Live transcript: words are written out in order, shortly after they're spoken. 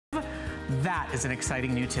That is an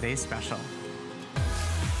exciting new Today's Special.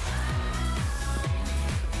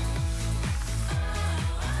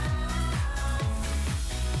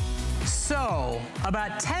 So,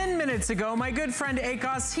 about 10 minutes ago, my good friend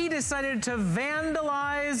Akos, he decided to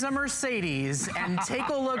vandalize a Mercedes. And take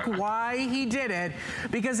a look why he did it.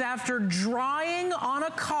 Because after drying on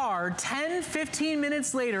a car, 10, 15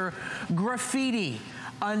 minutes later, graffiti,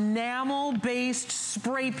 enamel-based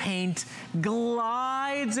spray paint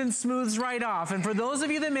glides and smooths right off. And for those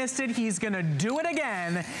of you that missed it, he's gonna do it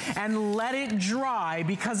again and let it dry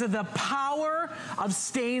because of the power of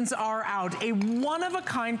Stainz-R-Out, a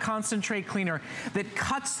one-of-a-kind concentrate cleaner that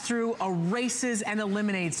cuts through, erases, and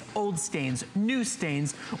eliminates old stains, new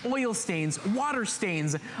stains, oil stains, water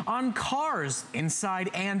stains on cars,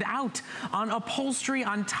 inside and out, on upholstery,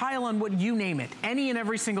 on tile, on what you name it, any and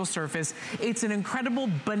every single surface. It's an incredible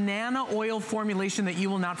banana oil formulation that you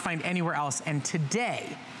will not find anywhere else. And today,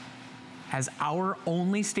 as our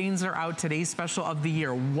only Stainz-R-Out Today's Special of the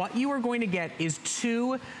year, what you are going to get is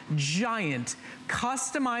 2 giant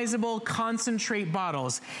customizable concentrate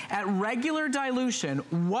bottles. At regular dilution,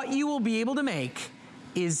 what you will be able to make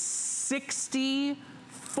is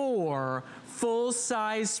 64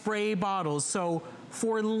 full-size spray bottles. So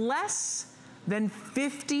for less than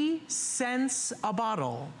 50 cents a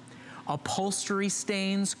bottle, upholstery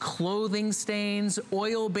stains, clothing stains,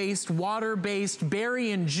 oil-based, water-based, berry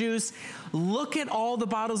and juice. Look at all the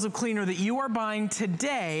bottles of cleaner that you are buying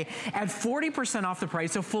today at 40% off the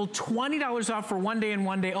price, a full $20 off for 1 day and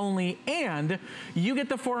 1 day only, and you get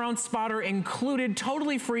the 4-ounce spotter included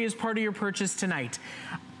totally free as part of your purchase tonight.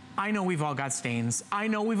 I know we've all got stains. I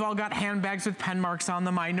know we've all got handbags with pen marks on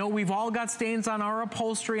them. I know we've all got stains on our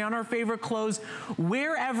upholstery, on our favorite clothes.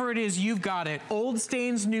 Wherever it is, you've got it. Old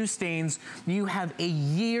stains, new stains. You have a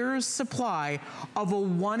year's supply of a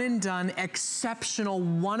one-and-done, exceptional,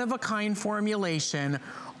 one-of-a-kind formulation,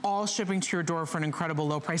 all shipping to your door for an incredible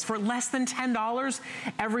low price. For less than $10,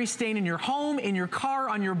 every stain in your home, in your car,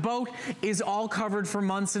 on your boat is all covered for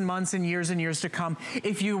months and months and years to come.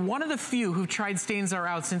 If you're one of the few who've tried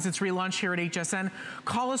Stainz-R-Out since its relaunch here at HSN,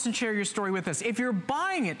 call us and share your story with us. If you're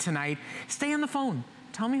buying it tonight, stay on the phone.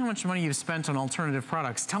 Tell me how much money you've spent on alternative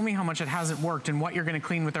products. Tell me how much it hasn't worked and what you're gonna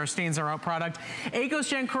clean with our Stainz-R-Out product.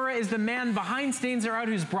 Akos Jankura is the man behind Stainz-R-Out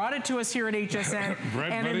who's brought it to us here at HSN.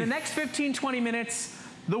 And in the next 15, 20 minutes,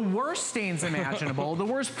 the worst stains imaginable, the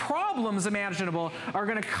worst problems imaginable are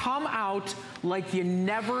gonna come out like you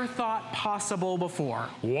never thought possible before.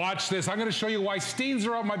 Watch this. I'm gonna show you why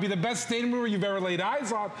Stainz-R-Out might be the best stain remover you've ever laid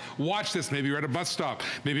eyes on. Watch this. Maybe you're at a bus stop.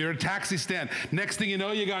 Maybe you're at a taxi stand. Next thing you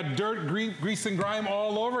know, you got dirt, grease, and grime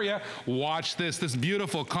all over you. Watch this. This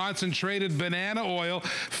beautiful concentrated banana oil,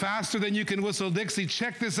 faster than you can whistle Dixie.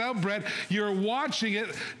 Check this out, Brett. You're watching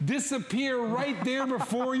it disappear right there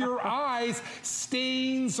before your eyes.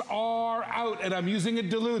 Stainz-R-Out, and I'm using it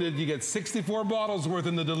diluted. You get 64 bottles worth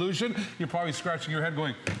in the dilution. You're probably scratching your head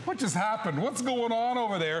going, what just happened? What's going on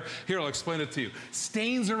over there? Here, I'll explain it to you.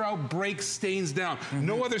 Stainz-R-Out breaks stains down.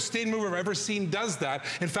 No other stain remover I've ever seen does that.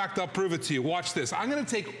 In fact, I'll prove it to you. Watch this. I'm gonna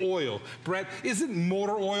take oil. Brett, isn't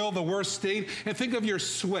motor oil the worst stain? And think of your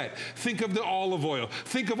sweat. Think of the olive oil.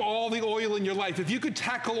 Think of all the oil in your life. If you could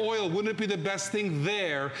tackle oil, wouldn't it be the best thing?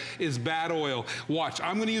 There is bad oil. Watch,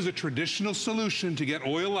 I'm gonna use a traditional solution to get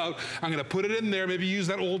oil out. I'm gonna put it in there, maybe use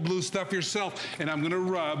that old blue stuff yourself, and I'm gonna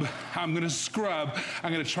rub, I'm gonna scrub,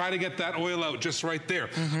 I'm gonna try to get that oil out just right there.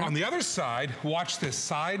 On the other side, watch this,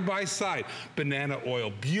 side by side, banana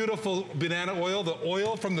oil. Beautiful banana oil, the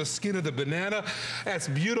oil from the skin of the banana. That's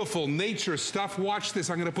beautiful nature stuff. Watch this,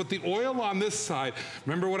 I'm gonna put the oil on this side.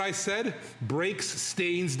 Remember what I said? Breaks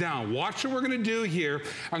stains down. Watch what we're gonna do here.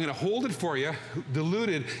 I'm gonna hold it for you,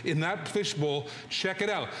 diluted in that fishbowl. Check it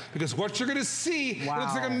out, because what you're gonna see, it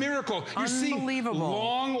looks like a miracle. You're seeing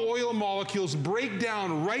long oil molecules break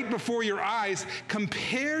down right before your eyes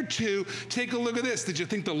compared to, take a look at this. Did you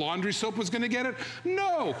think the laundry soap was gonna get it?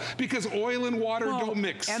 No, because oil and water don't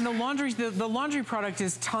mix. And the laundry product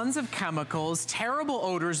is tons of chemicals, terrible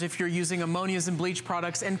odors if you're using ammonias and bleach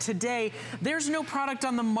products, and today, there's no product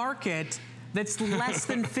on the market that's less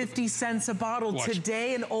than 50 cents a bottle. Watch.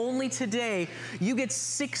 Today and only today, you get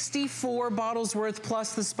 64 bottles worth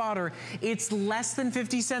plus the spotter. It's less than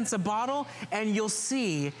 50 cents a bottle, and you'll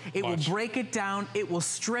see it will break it down, it will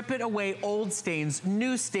strip it away, old stains,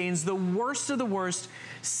 new stains, the worst of the worst,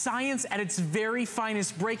 science at its very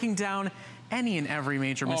finest, breaking down any and every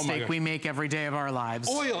major mistake we make every day of our lives.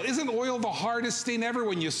 Oil. Isn't oil the hardest stain ever?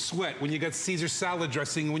 When you sweat, when you got Caesar salad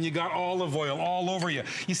dressing, when you got olive oil all over you.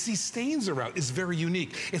 You see, Stainz-R-Out is very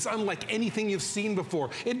unique. It's unlike anything you've seen before.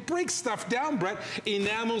 It breaks stuff down, Brett.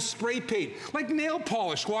 Enamel spray paint. Like nail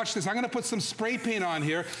polish. Watch this. I'm going to put some spray paint on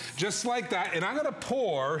here, just like that, and I'm going to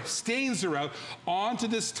pour Stainz-R-Out onto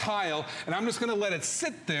this tile, and I'm just going to let it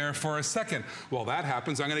sit there for a second. While that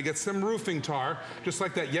happens, I'm going to get some roofing tar, just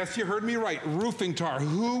like that. Yes, you heard me right. Roofing tar.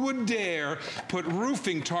 Who would dare put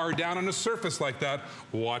roofing tar down on a surface like that?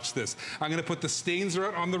 Watch this. I'm going to put the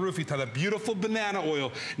Stainz-R-Out on the roofing tar. The beautiful banana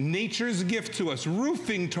oil. Nature's gift to us.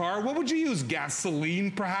 Roofing tar. What would you use?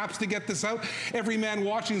 Gasoline, perhaps, to get this out? Every man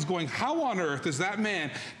watching is going, how on earth is that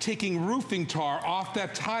man taking roofing tar off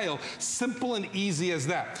that tile? Simple and easy as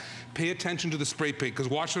that. Pay attention to the spray paint, because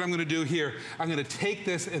watch what I'm going to do here. I'm going to take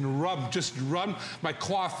this and just run my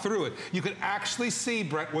cloth through it. You can actually see,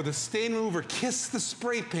 Brett, where the stain remover kissed the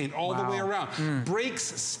spray paint all the way around. Breaks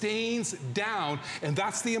stains down, and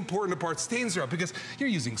that's the important part. Stainz-R-Out, because you're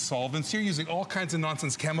using solvents, you're using all kinds of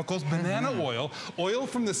nonsense chemicals. Banana oil, oil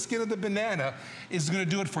from the skin of the banana is going to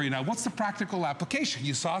do it for you. Now, what's the practical application?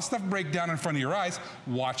 You saw stuff break down in front of your eyes.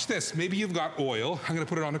 Watch this. Maybe you've got oil. I'm going to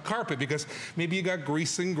put it on a carpet, because maybe you got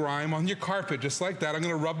grease and grime on your carpet, just like that. I'm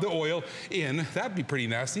going to rub the oil in. That'd be pretty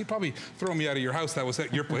nasty. You'd probably throw me out of your house. That was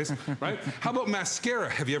at your place, right? How about mascara?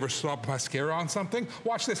 Have you ever slapped mascara on something?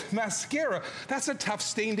 Watch this. Mascara, that's a tough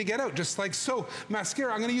stain to get out, just like so.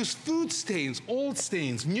 Mascara, I'm going to use food stains, old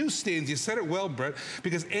stains, new stains. You said it well, Brett,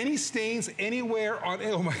 because any stains anywhere on,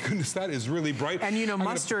 oh my goodness, that is really bright. And you know,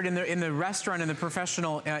 mustard in the restaurant, in the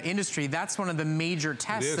professional industry, that's one of the major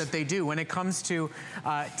tests that they do when it comes to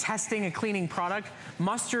testing a cleaning product.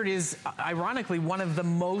 Mustard is ironically one of the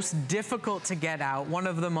most difficult to get out, one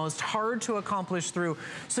of the most hard to accomplish through.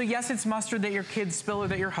 So yes, it's mustard that your kids spill or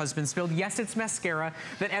that your husband spilled. Yes, it's mascara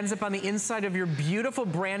that ends up on the inside of your beautiful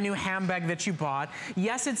brand new handbag that you bought.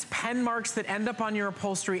 Yes, it's pen marks that end up on your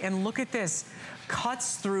upholstery. And look at this.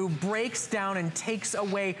 Cuts through, breaks down, and takes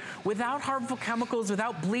away without harmful chemicals,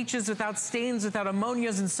 without bleaches, without stains, without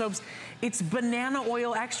ammonias and soaps. It's banana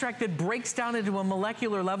oil extract that breaks down into a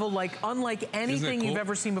molecular level like unlike anything you've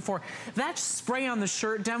ever seen before. That spray on the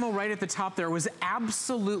shirt demo right at the top there was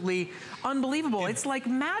absolutely unbelievable. It's like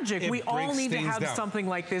magic. We all need to have something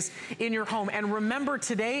like this in your home. And remember,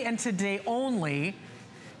 today and today only,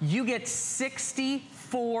 you get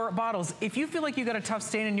 64 bottles. If you feel like you got a tough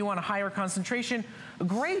stain and you want a higher concentration,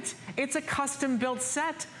 great. It's a custom built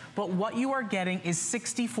set. But what you are getting is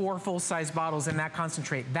 64 full-size bottles in that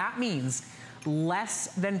concentrate. That means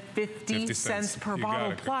less than 50 cents per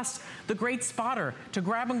bottle, plus the great spotter to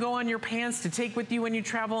grab and go on your pants, to take with you when you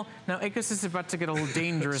travel. Now, Ickis is about to get a little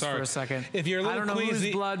dangerous for a second. If you're a little I don't know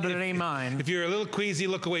whose blood, but it ain't mine. If you're a little queasy,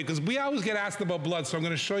 look away, because we always get asked about blood, so I'm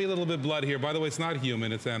going to show you a little bit of blood here. By the way, it's not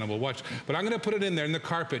human, it's animal. Watch. But I'm going to put it in there in the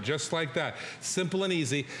carpet, just like that. Simple and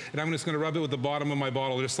easy. And I'm just going to rub it with the bottom of my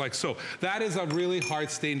bottle, just like so. That is a really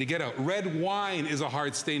hard stain to get out. Red wine is a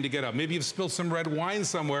hard stain to get out. Maybe you've spilled some red wine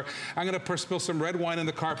somewhere. I'm going to spill some red wine in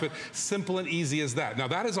the carpet. Simple and easy as that. Now,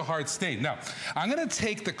 that is a hard stain. Now, I'm going to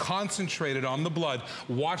take the concentrated on the blood.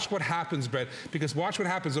 Watch what happens, Brett, because watch what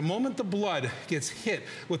happens. The moment the blood gets hit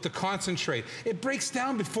with the concentrate, it breaks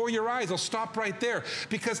down before your eyes. I'll stop right there,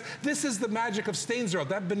 because this is the magic of Stainz-R-Out.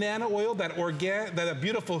 That banana oil, that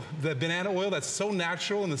beautiful banana oil that's so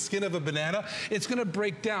natural in the skin of a banana, it's going to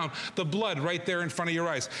break down the blood right there in front of your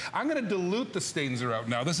eyes. I'm going to dilute the Stainz-R-Out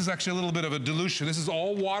now. This is actually a little bit of a dilution. This is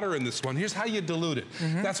all water in this one. Here's how you dilute it.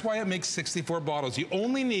 That's why it makes 64 bottles. You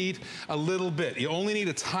only need a little bit. You only need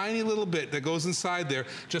a tiny little bit that goes inside there,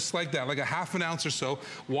 just like that, like a ½ an ounce or so.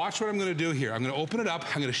 Watch what I'm going to do here. I'm going to open it up.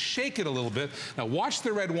 I'm going to shake it a little bit. Now watch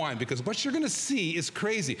the red wine, because what you're going to see is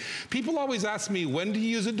crazy. People always ask me, when do you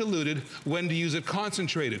use it diluted? When do you use it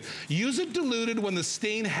concentrated? Use it diluted when the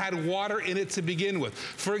stain had water in it to begin with.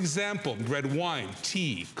 For example, red wine,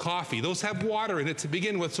 tea, coffee, those have water in it to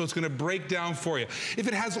begin with, so it's going to break down for you. If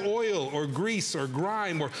it has oil or grease or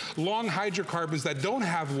grime or long hydrocarbons that don't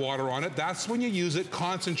have water on it, that's when you use it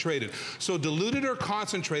concentrated. So diluted or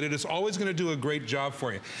concentrated is always going to do a great job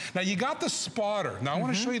for you. Now, you got the spotter. Now, I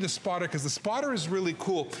want to show you the spotter, because the spotter is really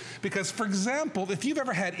cool. Because, for example, if you've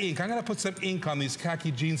ever had ink, I'm going to put some ink on these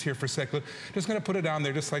khaki jeans here for a second. Just going to put it down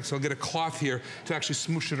there just like so. I'll get a cloth here to actually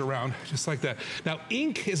smoosh it around, just like that. Now,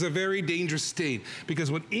 ink is a very dangerous stain,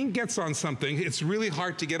 because when ink gets on something, it's really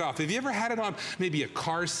hard to get off. Have you ever had it on maybe a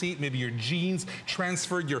car seat, maybe your jeans,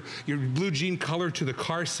 transferred your blue jean color to the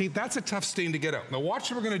car seat. That's a tough stain to get out. Now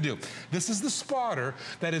watch what we're gonna do. This is the spotter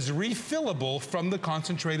that is refillable from the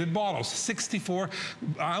concentrated bottles. 64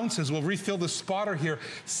 ounces. We'll refill the spotter here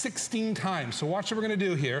 16 times. So watch what we're gonna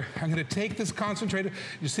do here. I'm gonna take this concentrated,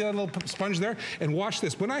 you see that little sponge there? And watch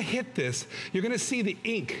this. When I hit this, you're gonna see the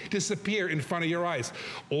ink disappear in front of your eyes.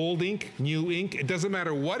 Old ink, new ink, it doesn't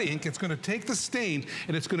matter what ink, it's gonna take the stain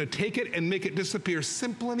and it's gonna take it and make it disappear.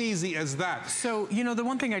 Simple and easy as that. So, you know, the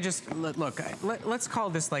one thing I just, look, let's call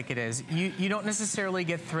this like it is. You don't necessarily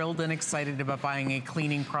get thrilled and excited about buying a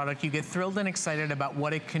cleaning product. You get thrilled and excited about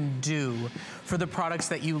what it can do for the products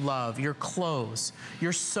that you love, your clothes,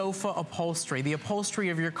 your sofa upholstery, the upholstery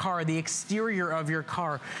of your car, the exterior of your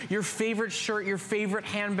car, your favorite shirt, your favorite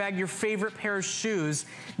handbag, your favorite pair of shoes.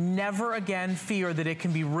 Never again fear that it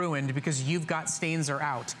can be ruined because you've got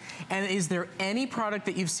Stainz-R-Out. And is there any product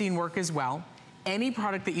that you've seen work as well, any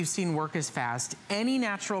product that you've seen work as fast, any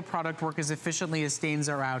natural product work as efficiently as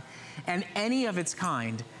Stainz-R-Out, and any of its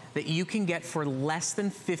kind that you can get for less than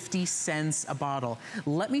 50 cents a bottle?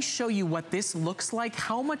 Let me show you what this looks like,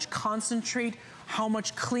 how much concentrate, how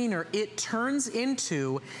much cleaner it turns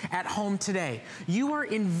into at home today. You are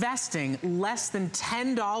investing less than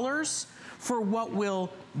 $10 for what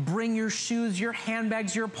will bring your shoes, your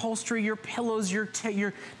handbags, your upholstery, your pillows, your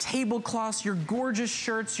tablecloths, your gorgeous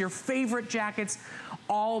shirts, your favorite jackets,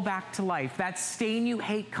 all back to life. That stain you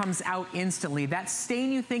hate comes out instantly. That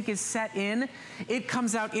stain you think is set in, it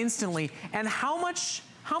comes out instantly. And how much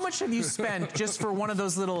have you spent just for one of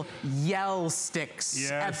those little yell sticks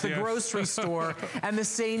at the grocery store, and the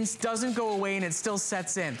stain doesn't go away and it still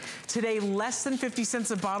sets in? Today, less than 50 cents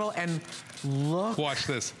a bottle, and look watch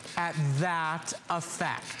this at that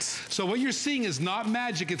effect. So what you're seeing is not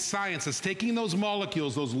magic, it's science. It's taking those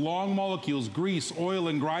molecules, those long molecules, grease, oil,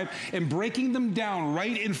 and grime, and breaking them down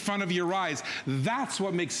right in front of your eyes. That's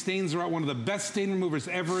what makes Stainz-R-Out one of the best stain removers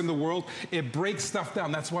ever in the world. It breaks stuff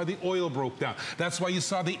down. That's why the oil broke down. That's why you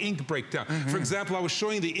saw the ink break down. For example, I was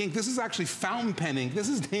showing the ink. This is actually fountain pen ink. This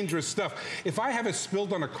is dangerous stuff. If I have it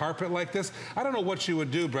spilled on a carpet like this, I don't know what you would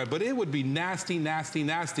do, Brett, but it would be nasty, nasty,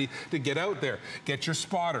 nasty to get out there. Get your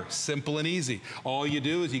spotter, simple and easy. All you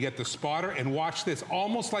do is you get the spotter and watch this,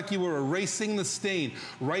 almost like you were erasing the stain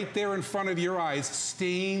right there in front of your eyes.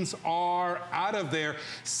 Stains are out of there.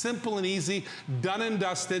 Simple and easy, done and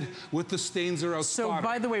dusted with the Stainz-R-Out spotter. So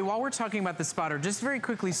by the way, while we're talking about the spotter, just very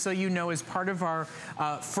quickly so you know, as part of our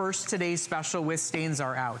first today's special with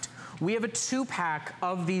Stainz-R-Out, we have a 2-pack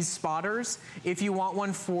of these spotters. If you want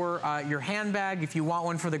one for your handbag, if you want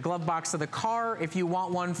one for the glove box of the car, if you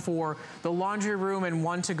want one for the laundry room and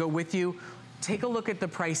one to go with you, take a look at the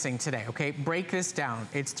pricing today, okay? Break this down.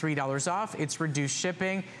 It's $3 off, it's reduced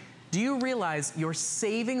shipping. Do you realize your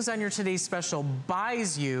savings on your today's special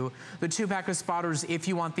buys you the 2-pack of spotters if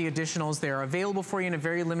you want the additionals? They're available for you in a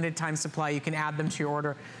very limited time supply. You can add them to your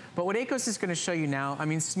order. But what Akos is gonna show you now, I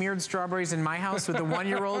mean, smeared strawberries in my house with a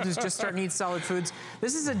 1-year-old who's just starting to eat solid foods.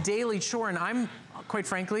 This is a daily chore, and I'm, quite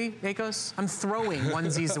frankly, Akos, I'm throwing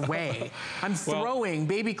onesies away. I'm throwing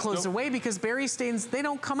baby clothes away because berry stains, they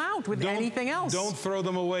don't come out with anything else. Don't throw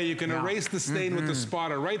them away. You can erase the stain with the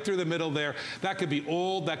spotter right through the middle there. That could be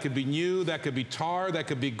old, that could be new, that could be tar, that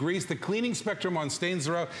could be grease. The cleaning spectrum on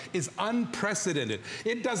Stainz-R-Out is unprecedented.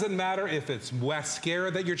 It doesn't matter if it's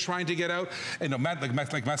mascara that you're trying to get out. And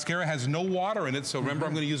like mascara has no water in it, so remember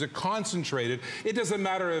I'm going to use it concentrated. It doesn't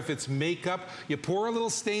matter if it's makeup. You pour a little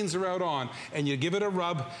Stainz-R-Out on and you give it a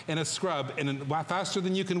rub and a scrub, and faster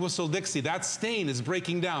than you can whistle Dixie, that stain is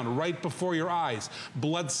breaking down right before your eyes.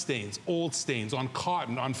 Blood stains, old stains on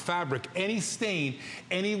cotton, on fabric, any stain,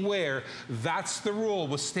 anywhere. That's the rule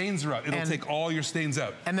with Stainz-R-Out. It'll take all your stains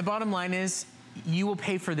out. And the bottom line is, you will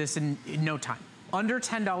pay for this in no time. Under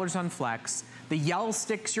 $10 on Flex. The yellow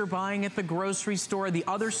sticks you're buying at the grocery store, the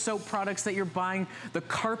other soap products that you're buying, the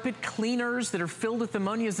carpet cleaners that are filled with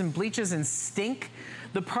ammonias and bleaches and stink,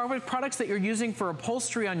 the products that you're using for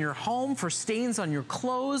upholstery on your home, for stains on your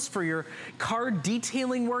clothes, for your car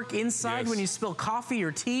detailing work inside when you spill coffee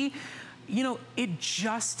or tea. You know, it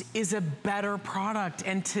just is a better product.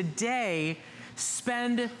 And today,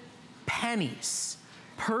 spend pennies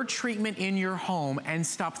per treatment in your home and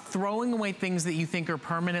stop throwing away things that you think are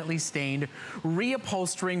permanently stained,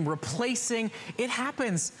 reupholstering, replacing. It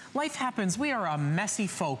happens. Life happens. We are a messy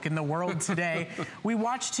folk in the world today. We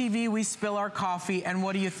watch TV, we spill our coffee, and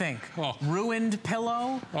what do you think? Ruined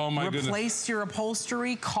pillow? Oh my goodness. Replace your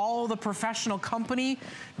upholstery? Call the professional company?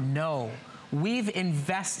 No. We've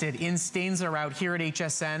invested in Stainz-R-Out here at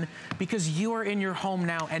HSN because you are in your home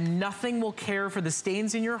now, and nothing will care for the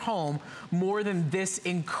stains in your home more than this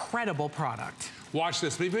incredible product. Watch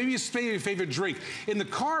this. Maybe you stain your favorite drink. In the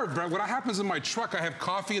car, Brett, what happens in my truck, I have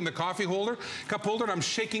coffee in the coffee holder, cup holder, and I'm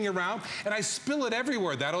shaking around, and I spill it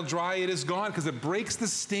everywhere. That'll dry, it is gone, because it breaks the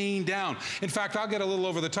stain down. In fact, I'll get a little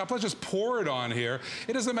over the top. Let's just pour it on here.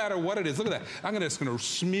 It doesn't matter what it is. Look at that. I'm just gonna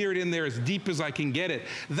smear it in there as deep as I can get it.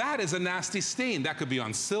 That is a nasty stain. That could be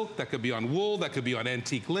on silk, that could be on wool, that could be on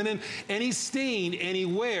antique linen. Any stain,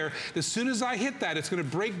 anywhere, as soon as I hit that, it's gonna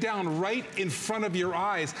break down right in front of your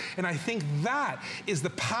eyes. And I think that is the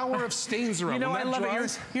power of Stainz-R-Out. You know, I love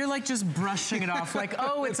dries, it. You're like just brushing it off, like,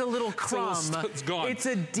 oh, it's a little crumb. It's gone. It's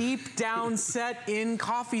a deep down set in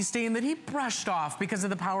coffee stain that he brushed off because of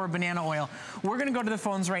the power of banana oil. We're gonna go to the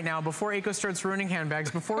phones right now before Aiko starts ruining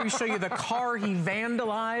handbags, before we show you the car he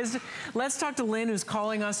vandalized. Let's talk to Lynn, who's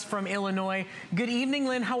calling us from Illinois. Good evening,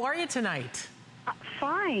 Lynn. How are you tonight?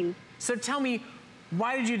 Fine. So tell me,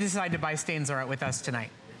 why did you decide to buy Stainz-R-Out with us tonight?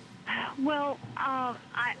 Well,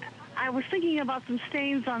 I was thinking about some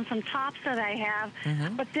stains on some tops that I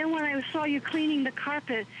have, but then when I saw you cleaning the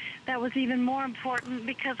carpet, that was even more important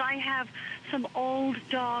because I have some old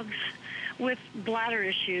dogs with bladder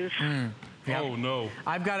issues. Yep. Oh no!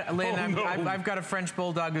 I've got Lynn. I've got a French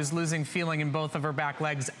bulldog who's losing feeling in both of her back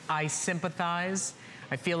legs. I sympathize.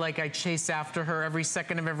 I feel like I chase after her every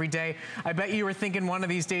second of every day. I bet you were thinking one of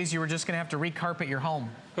these days you were just going to have to recarpet your home.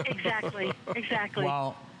 Exactly. Exactly.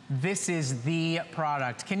 Well, this is the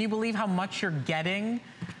product. Can you believe how much you're getting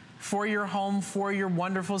for your home, for your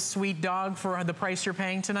wonderful, sweet dog, for the price you're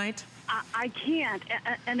paying tonight? I can't.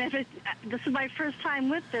 And if this is my first time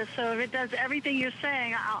with this, so if it does everything you're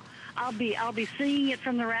saying, I'll be seeing it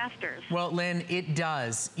from the rafters. Well, Lynn, it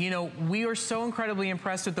does. You know, we are so incredibly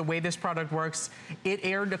impressed with the way this product works. It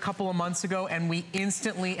aired a couple of months ago, and we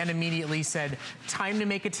instantly and immediately said, time to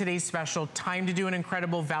make it today's special, time to do an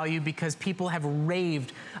incredible value, because people have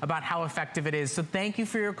raved about how effective it is. So thank you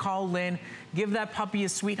for your call, Lynn. Give that puppy a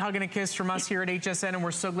sweet hug and a kiss from us here at HSN, and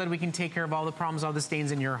we're so glad we can take care of all the problems, all the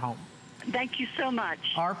stains in your home. Thank you so much.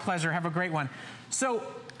 Our pleasure. Have a great one. So,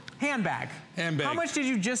 handbag. Handbag. How much did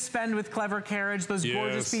you just spend with Clever Carriage, those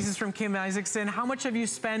gorgeous pieces from Kim Isaacson? How much have you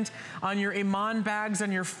spent on your Iman bags,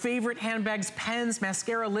 on your favorite handbags, pens,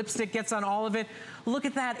 mascara, lipstick, gets on all of it? Look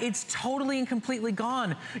at that. It's totally and completely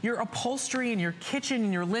gone. Your upholstery in your kitchen,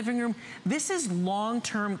 in your living room. This is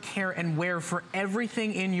long-term care and wear for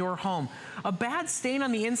everything in your home. A bad stain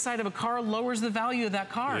on the inside of a car lowers the value of that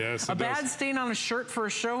car. Yes, a bad stain on a shirt for a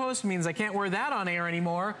show host means I can't wear that on air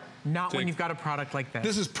anymore. Not when you've got a product like this.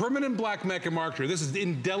 This is permanent black mica marker. This is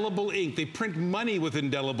indelible ink. They print money with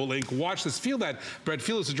indelible ink. Watch this. Feel that, Brett.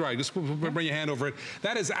 Feel this is dry. Just bring your hand over it.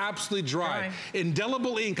 That is absolutely dry.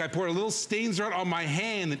 Indelible ink. I poured a little Stainz-R-Out on my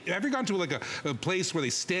hand. Ever gone to like a place where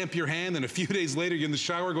they stamp your hand and a few days later you're in the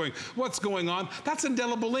shower going, what's going on? That's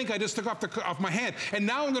indelible ink I just took off my hand. And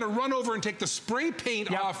now I'm going to run over and take the spray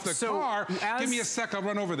paint off the car. Give me a sec. I'll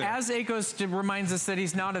run over there. As Aiko reminds us that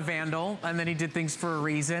he's not a vandal and that he did things for a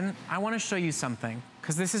reason, I want to show you something,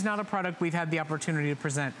 because this is not a product we've had the opportunity to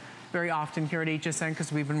present very often here at HSN,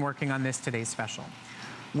 because we've been working on this today's special.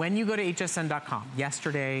 When you go to hsn.com,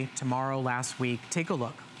 yesterday, tomorrow, last week, take a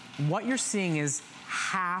look. What you're seeing is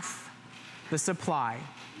half the supply.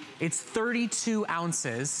 It's 32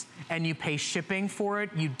 ounces, and you pay shipping for it,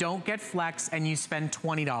 you don't get flex, and you spend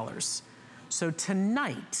 $20. So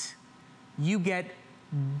tonight, you get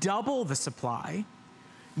double the supply.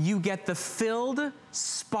 You get the filled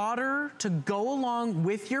spotter to go along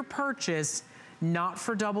with your purchase, not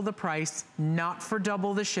for double the price, not for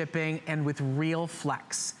double the shipping, and with real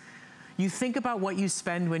flex. You think about what you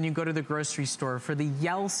spend when you go to the grocery store for the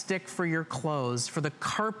Yell stick for your clothes, for the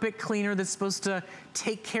carpet cleaner that's supposed to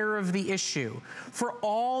take care of the issue, for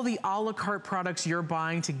all the a la carte products you're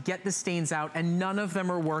buying to get the stains out, and none of them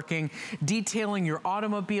are working, detailing your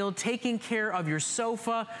automobile, taking care of your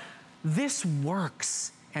sofa. This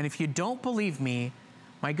works. And if you don't believe me,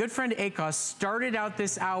 my good friend Akos started out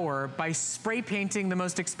this hour by spray painting the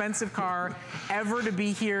most expensive car ever to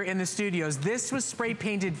be here in the studios. This was spray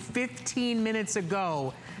painted 15 minutes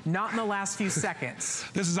ago, not in the last few seconds.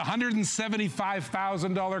 This is a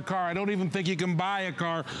 $175,000 car. I don't even think you can buy a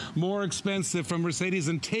car more expensive from Mercedes.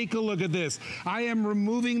 And take a look at this. I am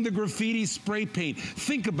removing the graffiti spray paint.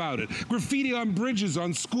 Think about it. Graffiti on bridges,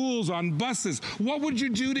 on schools, on buses. What would you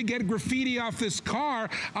do to get graffiti off this car?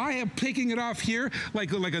 I am picking it off here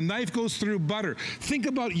like a knife goes through butter. Think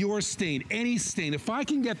about your stain, any stain. If I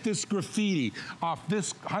can get this graffiti off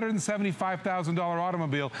this $175,000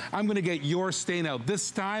 automobile, I'm going to get your stain out.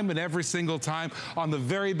 This time, time and every single time on the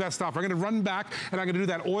very best offer. I'm gonna run back and I'm gonna do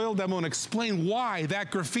that oil demo and explain why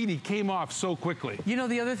that graffiti came off so quickly. You know,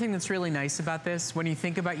 the other thing that's really nice about this, when you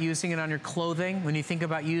think about using it on your clothing, when you think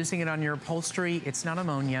about using it on your upholstery, it's not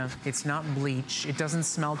ammonia, it's not bleach, it doesn't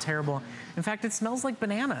smell terrible. In fact, it smells like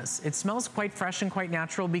bananas. It smells quite fresh and quite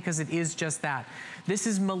natural because it is just that. This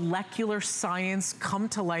is molecular science come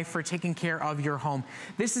to life for taking care of your home.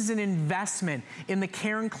 This is an investment in the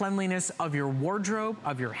care and cleanliness of your wardrobe,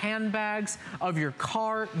 of your handbags, of your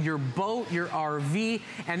car, your boat, your RV,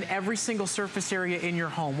 and every single surface area in your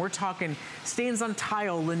home. We're talking stains on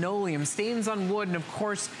tile, linoleum, stains on wood, and of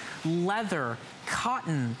course, leather,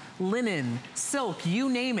 cotton, linen, silk, you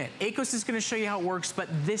name it. ACOS is gonna show you how it works, but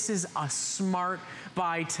this is a smart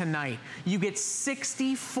buy tonight. You get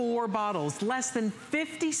 64 bottles, less than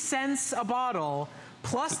 50 cents a bottle,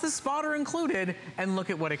 plus the spotter included, and look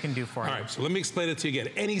at what it can do for you. All right, so let me explain it to you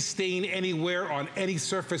again. Any stain anywhere on any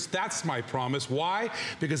surface, that's my promise. Why?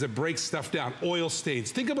 Because it breaks stuff down. Oil stains.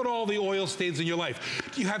 Think about all the oil stains in your life.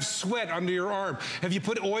 Do you have sweat under your arm? Have you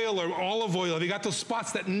put oil or olive oil? Have you got those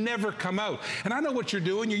spots that never come out? And I know what you're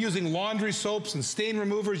doing. You're using laundry soaps and stain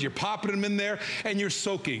removers. You're popping them in there, and you're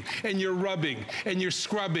soaking, and you're rubbing, and you're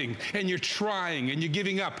scrubbing, and you're trying, and you're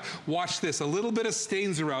giving up. Watch this. A little bit of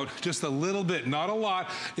Stainz-R-Out, just a little bit, not a lot.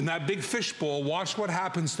 In that big fish bowl, watch what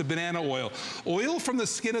happens to banana oil. Oil from the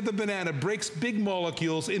skin of the banana breaks big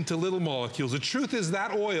molecules into little molecules. The truth is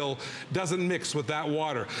that oil doesn't mix with that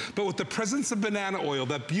water. But with the presence of banana oil,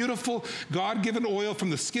 that beautiful God-given oil from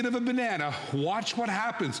the skin of a banana, watch what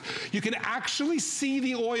happens. You can actually see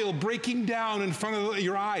the oil breaking down in front of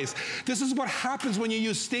your eyes. This is what happens when you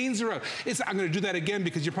use Stainz-R-Out. I'm going to do that again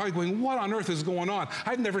because you're probably going, what on earth is going on?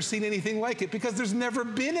 I've never seen anything like it because there's never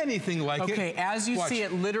been anything like it. Okay, as you see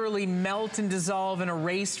it literally melt and dissolve and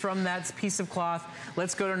erase from that piece of cloth.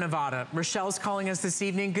 Let's go to Nevada. Rochelle's calling us this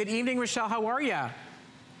evening. Good evening, Rochelle. How are you?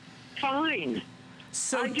 Fine.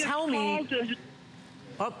 So tell me.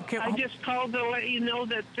 I just called to let you know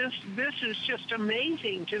that this is just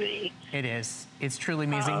amazing to me. It is. It's truly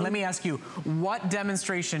amazing. Let me ask you, what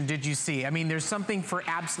demonstration did you see? I mean, there's something for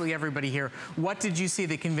absolutely everybody here. What did you see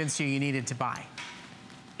that convinced you needed to buy?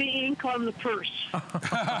 The ink on the purse.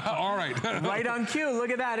 All right. Right on cue. Look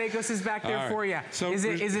at that. ACOS is back there for you. So is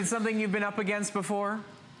it something you've been up against before?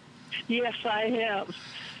 Yes, I have.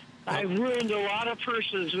 I've ruined a lot of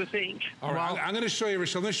purses with ink. All right, I'm going to show you,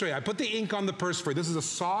 Rochelle. Let me show you. I put the ink on the purse for you. This is a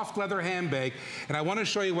soft leather handbag, and I want to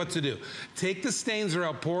show you what to do. Take the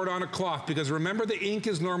Stainz-R-Out, pour it on a cloth, because remember the ink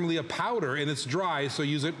is normally a powder, and it's dry, so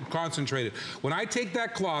use it concentrated. When I take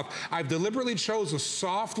that cloth, I've deliberately chose a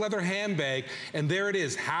soft leather handbag, and there it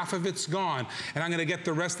is. Half of it's gone, and I'm going to get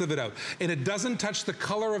the rest of it out. And it doesn't touch the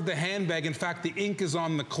color of the handbag. In fact, the ink is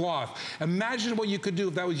on the cloth. Imagine what you could do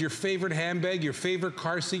if that was your favorite handbag, your favorite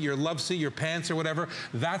car seat, your love seat, your pants or whatever.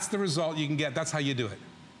 That's the result you can get. That's how you do it.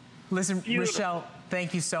 Listen, Rochelle,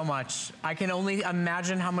 thank you so much. I can only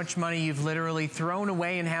imagine how much money you've literally thrown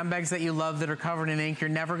away in handbags that you love that are covered in ink. You're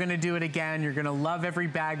never going to do it again. You're going to love every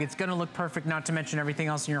bag. It's going to look perfect, not to mention everything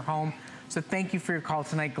else in your home. So thank you for your call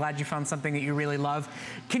tonight. Glad you found something that you really love.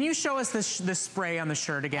 Can you show us the spray on the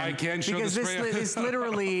shirt again? I can show the spray. Because this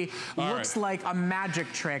literally looks like a magic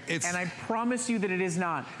trick, and I promise you that it is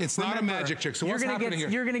not. It's not a magic trick. So what's happening here?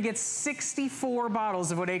 You're going to get 64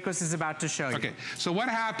 bottles of what ACOS is about to show you. Okay, so what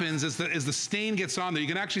happens is the stain gets on there. You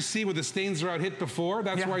can actually see where the Stainz-R-Out hit before.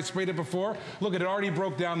 That's where I sprayed it before. Look, it already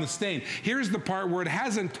broke down the stain. Here's the part where it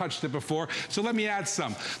hasn't touched it before, so let me add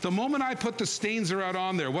some. The moment I put the Stainz-R-Out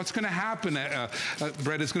on there, what's going to happen,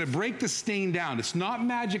 Brett, it's going to break the stain down. It's not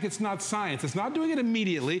magic, it's not science. It's not doing it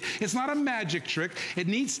immediately. It's not a magic trick. It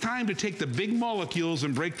needs time to take the big molecules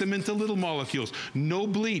and break them into little molecules. No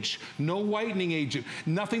bleach, no whitening agent,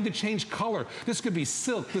 nothing to change color. This could be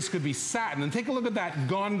silk, this could be satin. And take a look at that,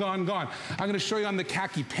 gone, gone, gone. I'm going to show you on the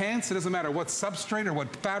khaki pants. It doesn't matter what substrate or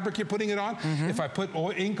what fabric you're putting it on. If I put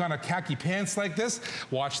ink on a khaki pants like this,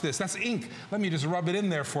 watch this. That's ink. Let me just rub it in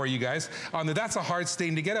there for you guys. That's a hard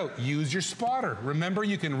stain to get out. Use your spotter. Remember,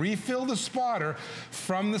 you can refill the spotter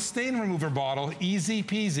from the stain remover bottle. Easy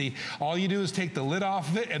peasy. All you do is take the lid off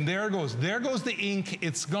of it, and there it goes. There goes the ink.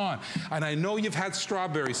 It's gone. And I know you've had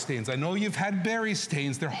strawberry stains. I know you've had berry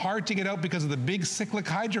stains. They're hard to get out because of the big cyclic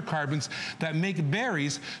hydrocarbons that make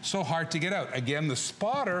berries so hard to get out. Again, the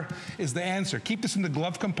spotter is the answer. Keep this in the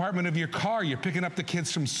glove compartment of your car. You're picking up the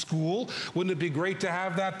kids from school. Wouldn't it be great to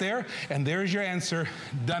have that there? And there's your answer,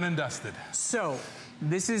 done and dusted. So,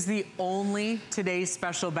 this is the only today's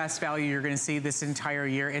special best value you're going to see this entire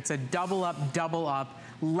year. It's a double up,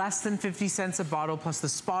 less than 50 cents a bottle, plus the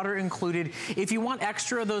spotter included. If you want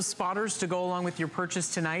extra of those spotters to go along with your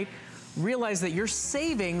purchase tonight, realize that your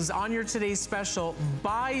savings on your today's special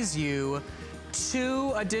buys you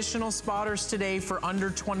 2 additional spotters today for under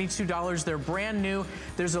 $22. They're brand new.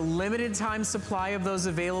 There's a limited time supply of those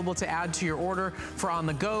available to add to your order for on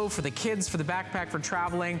the go, for the kids, for the backpack, for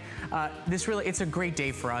traveling. It's a great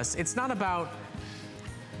day for us. It's not about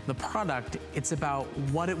the product, it's about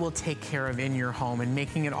what it will take care of in your home and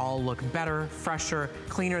making it all look better, fresher,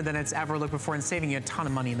 cleaner than it's ever looked before, and saving you a ton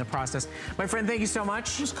of money in the process. My friend, thank you so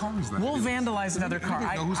much. Whose car is that? We'll vandalize another car.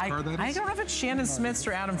 I know whose car that is? I don't know if it's Shannon Smith's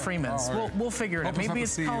or Adam Freeman's. Right. We'll figure it out. Maybe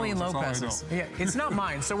it's Colleen Lopez's. Yeah, it's not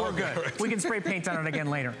mine, so we're good. Right. We can spray paint on it again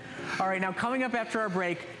later. All right, now coming up after our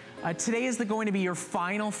break, today is going to be your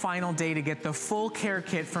final day to get the full care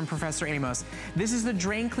kit from Professor Amos. This is the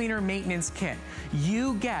drain cleaner maintenance kit.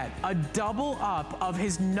 You get a double up of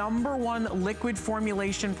his #1 liquid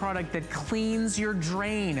formulation product that cleans your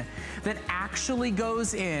drain, that actually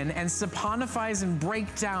goes in and saponifies and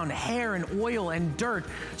breaks down hair and oil and dirt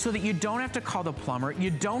so that you don't have to call the plumber,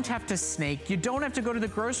 you don't have to snake, you don't have to go to the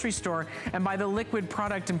grocery store and buy the liquid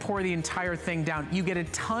product and pour the entire thing down. You get a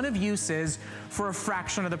ton of uses for a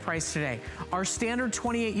fraction of the price today. Our standard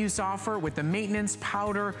 28 use offer with the maintenance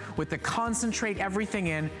powder, with the concentrate, everything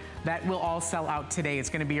in, that will all sell out today. It's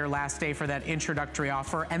gonna be your last day for that introductory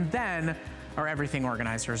offer. And then our everything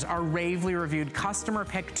organizers, our ravely reviewed customer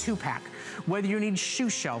pick 2-pack. Whether you need shoe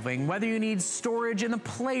shelving, whether you need storage in the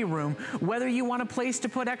playroom, whether you want a place to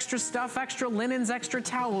put extra stuff, extra linens, extra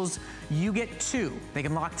towels, you get 2. They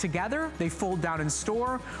can lock together, they fold down and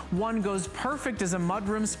store. One goes perfect as a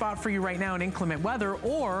mudroom spot for you right now in inclement weather,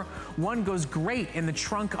 or one goes great in the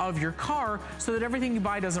trunk of your car so that everything you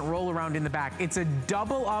buy doesn't roll around in the back. It's a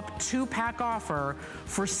double up 2-pack offer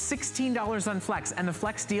for $16 on Flex. And the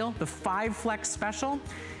Flex deal, the 5 Flex special,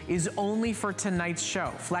 is only for tonight's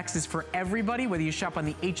show. Flex is for everybody, whether you shop on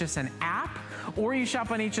the HSN app or you shop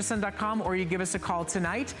on hsn.com or you give us a call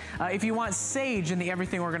tonight. If you want Sage and the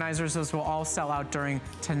Everything Organizers, those will all sell out during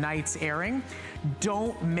tonight's airing.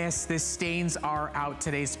 Don't miss this Stainz-R-Out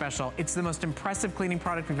today's special. It's the most impressive cleaning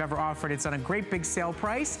product we've ever offered. It's on a great big sale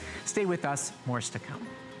price. Stay with us, more's to come.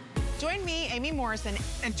 Join me, Amy Morrison,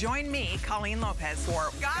 and join me, Colleen Lopez, for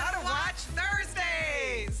Gotta Watch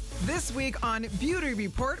Thursdays! This week on Beauty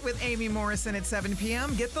Report with Amy Morrison at 7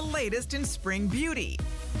 p.m., get the latest in spring beauty.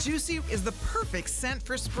 Juicy is the perfect scent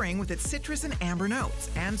for spring with its citrus and amber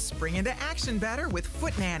notes. And spring into action better with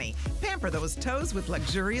Foot Nanny. Pamper those toes with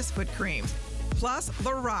luxurious foot creams. Plus,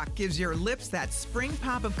 The Rock gives your lips that spring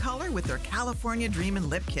pop of color with their California Dreamin'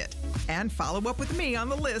 Lip Kit. And follow up with me on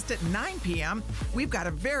the list at 9 p.m. We've got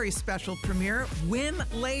a very special premiere, Win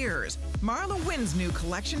Layers. Marla Wynn's new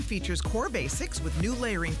collection features core basics with new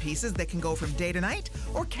layering pieces that can go from day to night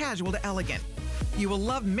or casual to elegant. You will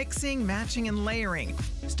love mixing, matching, and layering.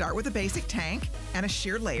 Start with a basic tank and a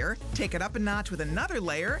sheer layer, take it up a notch with another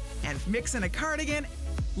layer, and mix in a cardigan.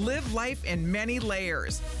 Live life in many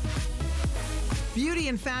layers. Beauty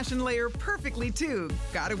and fashion layer perfectly too.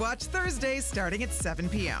 Gotta watch Thursdays starting at 7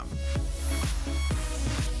 p.m.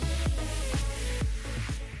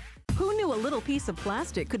 Who knew a little piece of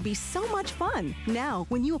plastic could be so much fun? Now,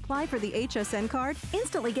 when you apply for the HSN card,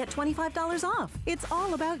 instantly get $25 off. It's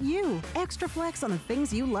all about you. Extra flex on the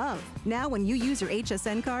things you love. Now, when you use your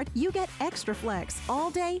HSN card, you get extra flex all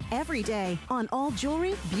day, every day on all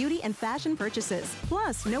jewelry, beauty, and fashion purchases.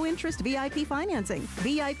 Plus, no interest VIP financing,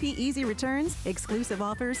 VIP easy returns, exclusive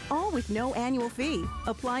offers, all with no annual fee.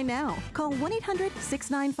 Apply now. Call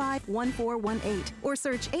 1-800-695-1418 or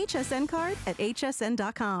search HSN card at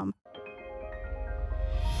hsn.com.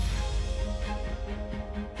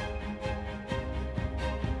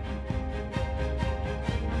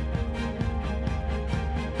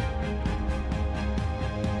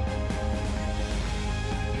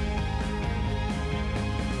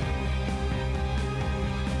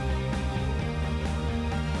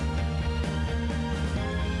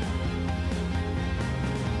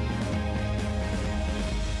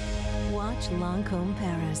 Lancôme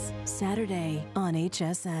Paris, Saturday on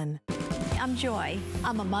HSN. I'm Joy.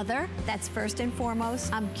 I'm a mother, that's first and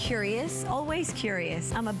foremost. I'm curious, always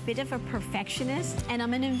curious. I'm a bit of a perfectionist, and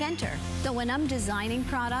I'm an inventor. So when I'm designing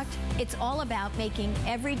product, it's all about making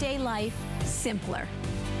everyday life simpler.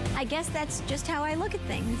 I guess that's just how I look at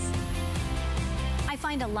things. I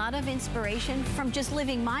find a lot of inspiration from just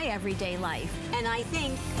living my everyday life. And I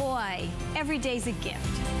think, boy, every day's a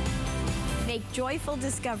gift. Make joyful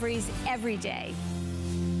discoveries every day.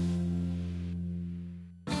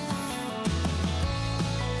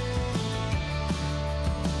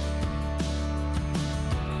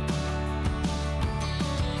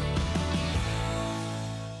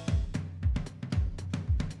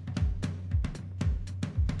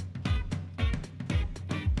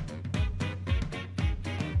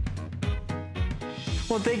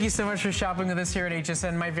 Well, thank you so much for shopping with us here at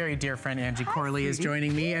HSN. My very dear friend Angie Corley is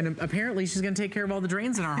joining me, and apparently she's going to take care of all the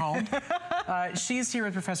drains in our home. She's here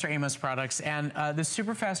with Professor Amos Products, and the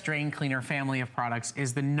Superfast Drain Cleaner family of products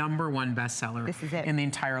is the #1 bestseller in the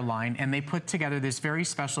entire line. And they put together this very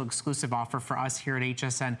special exclusive offer for us here at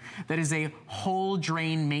HSN that is a whole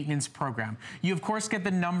drain maintenance program. You, of course, get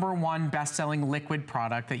the #1 best-selling liquid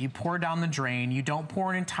product that you pour down the drain. You don't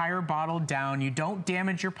pour an entire bottle down. You don't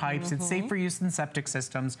damage your pipes. It's safe for use in septic systems.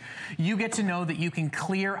 You get to know that you can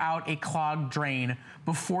clear out a clogged drain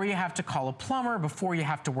before you have to call a plumber, before you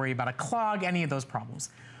have to worry about a clog, any of those problems.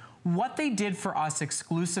 What they did for us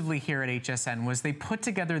exclusively here at HSN was they put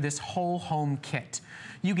together this whole home kit.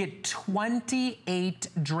 You get 28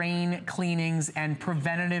 drain cleanings and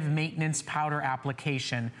preventative maintenance powder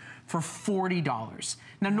application for $40.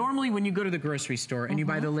 Now, normally when you go to the grocery store and you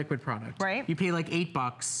buy the liquid product, you pay like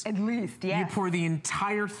 $8. At least, yes. You pour the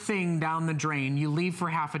entire thing down the drain, you leave for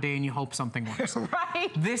half a day and you hope something works.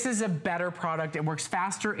 This is a better product. It works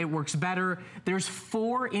faster, it works better. There's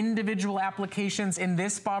 4 individual applications in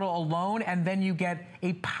this bottle alone, and then you get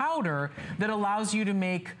a powder that allows you to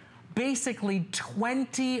make basically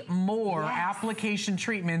 20 more application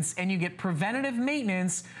treatments, and you get preventative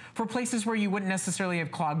maintenance for places where you wouldn't necessarily have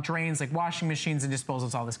clogged drains, like washing machines and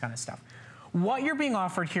disposals, all this kind of stuff. What you're being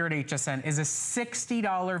offered here at HSN is a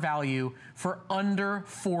 $60 value for under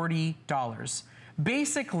 $40.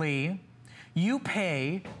 Basically, you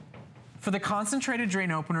pay for the concentrated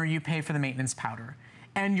drain opener, you pay for the maintenance powder.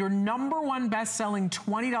 And your #1 best-selling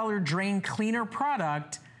 $20 drain cleaner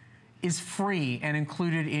product is free and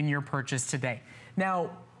included in your purchase today. Now,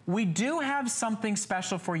 we do have something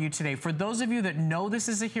special for you today. For those of you that know this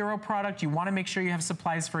is a hero product, you want to make sure you have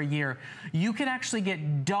supplies for a year, you can actually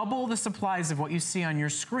get double the supplies of what you see on your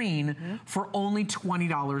screen for only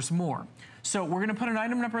 $20 more. So we're going to put an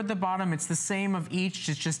item number at the bottom. It's the same of each.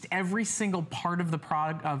 It's just every single part of the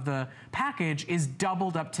product of the package is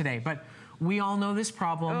doubled up today. But we all know this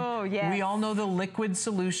problem. Oh, yes. We all know the liquid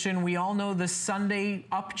solution. We all know the Sunday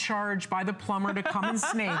upcharge by the plumber to come and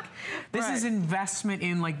snake. This is investment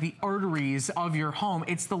in like the arteries of your home.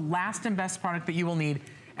 It's the last and best product that you will need.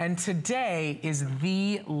 And today is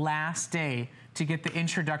the last day to get the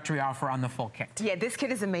introductory offer on the full kit. Yeah, this kit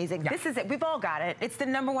is amazing. This is it. We've all got it. It's the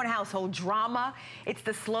 #1 household drama. It's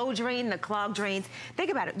the slow drain, the clogged drains.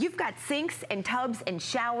 Think about it. You've got sinks and tubs and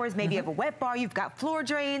showers. Maybe you have a wet bar. You've got floor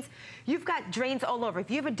drains. You've got drains all over. If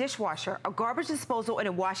you have a dishwasher, a garbage disposal, and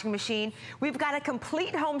a washing machine, we've got a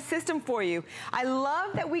complete home system for you. I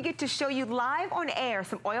love that we get to show you live on air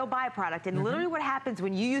some oil byproduct and literally what happens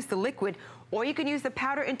when you use the liquid, or you can use the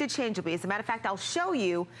powder interchangeably. As a matter of fact, I'll show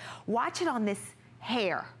you. Watch it on this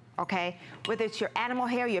hair, okay? Whether it's your animal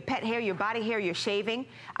hair, your pet hair, your body hair, you're shaving.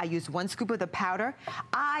 I use 1 scoop of the powder.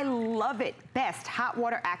 I love it best hot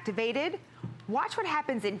water activated. Watch what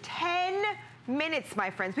happens in 10 minutes,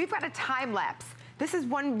 my friends. We've got a time lapse. This is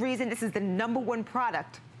one reason this is the #1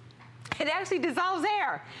 product. It actually dissolves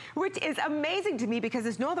hair, which is amazing to me because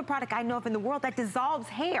there's no other product I know of in the world that dissolves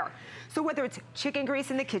hair. So whether it's chicken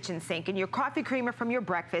grease in the kitchen sink and your coffee creamer from your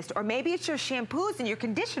breakfast, or maybe it's your shampoos and your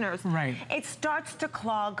conditioners, it starts to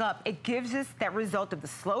clog up. It gives us that result of the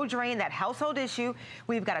slow drain, that household issue.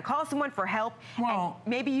 We've got to call someone for help. Well,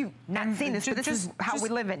 and maybe you've not seen this, but this is how we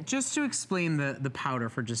live in. Just to explain the powder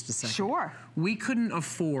for just a second. Sure. We couldn't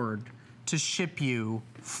afford to ship you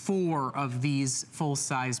 4 of these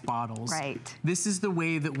full-size bottles. This is the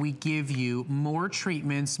way that we give you more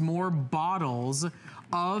treatments, more bottles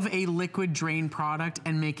of a liquid drain product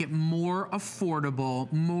and make it more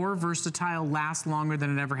affordable, more versatile, last longer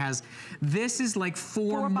than it ever has. This is like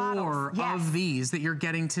 4 more of these that you're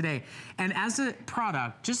getting today. And as a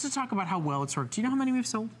product, just to talk about how well it's worked, do you know how many we've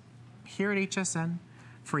sold here at HSN?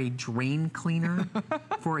 For a drain cleaner,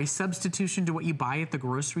 for a substitution to what you buy at the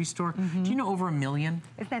grocery store. Do you know over 1 million?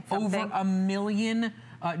 Isn't that something? Over 1 million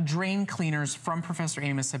drain cleaners from Professor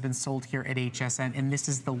Amos have been sold here at HSN, and this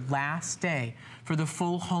is the last day for the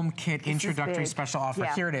full home kit introductory special offer.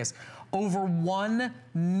 Here it is. Over 1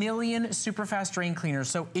 million Superfast drain cleaners.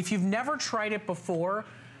 So if you've never tried it before,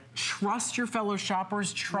 trust your fellow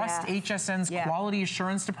shoppers, trust HSN's quality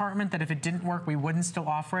assurance department that if it didn't work, we wouldn't still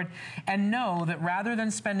offer it. And know that rather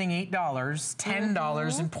than spending $8,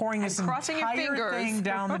 $10 and pouring this entire thing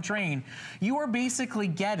down the drain, you are basically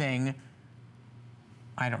getting,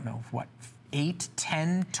 I don't know, what, 8,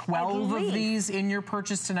 10, 12 of these in your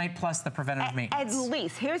purchase tonight, plus the preventative maintenance. At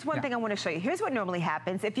least. Here's one thing I want to show you. Here's what normally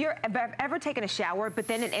happens. If you're ever taken a shower, but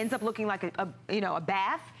then it ends up looking like a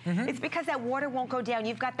bath, It's because that water won't go down.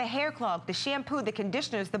 You've got the hair clog, the shampoo, the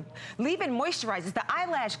conditioners, the leave-in moisturizers, the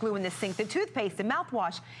eyelash glue in the sink, the toothpaste, the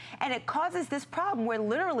mouthwash, and it causes this problem where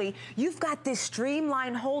literally you've got this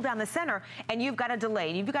streamlined hole down the center, and you've got a delay,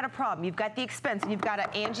 and you've got a problem, you've got the expense, and you've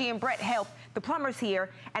got Angie and Brett help, the plumber's here,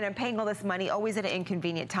 and I'm paying all this money always at an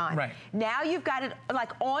inconvenient time. Right. Now you've got it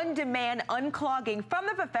like on-demand unclogging from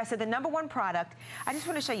the Professor, the #1 product. I just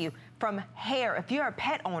want to show you from hair. If you're a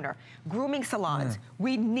pet owner, grooming salons,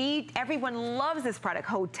 everyone loves this product.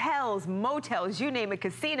 Hotels, motels, you name it,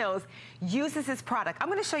 casinos, uses this product. I'm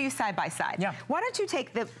going to show you side by side. Yeah. Why don't you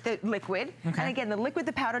take the liquid, and again, the liquid,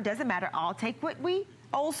 the powder, doesn't matter. I'll take what we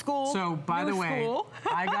old school. So, by the way,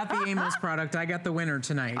 I got the Amos product. I got the winner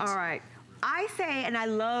tonight. All right. I say, and I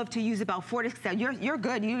love to use about 4 to 6 ounces. You're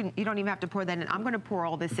good. You don't even have to pour that in. I'm going to pour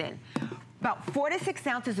all this in. About 4 to 6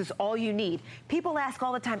 ounces is all you need. People ask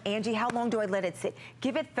all the time, Angie, how long do I let it sit?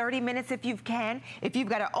 Give it 30 minutes if you can. If you've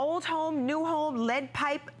got an old home, new home, lead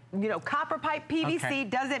pipe, copper pipe, PVC,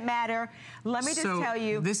 doesn't matter. Let me just tell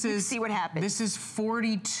you, see what happens. This is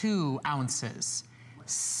 42 ounces.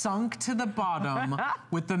 Sunk to the bottom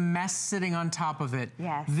with the mess sitting on top of it.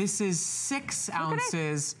 Yes. This is 6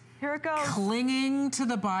 ounces. Here it goes. Clinging to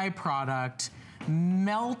the byproduct,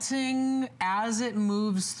 melting as it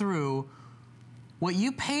moves through. What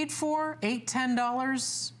you paid for, $8,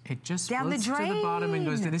 $10, it just floats to the bottom and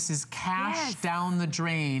goes. This is cash down the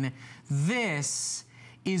drain. This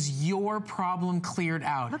is your problem cleared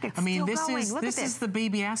out. Look, it's I mean, still going. this is the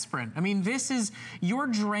baby aspirin. I mean, this is your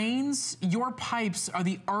drains, your pipes are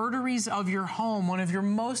the arteries of your home, one of your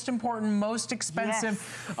most important, most expensive,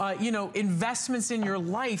 investments in your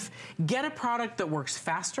life. Get a product that works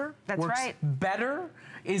faster, works better,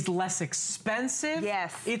 is less expensive.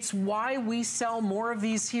 Yes. It's why we sell more of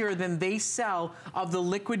these here than they sell of the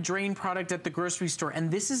liquid drain product at the grocery store.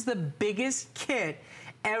 And this is the biggest kit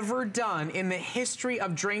ever done in the history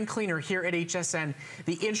of drain cleaner here at HSN.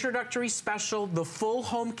 The introductory special, the full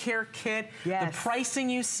home care kit, the pricing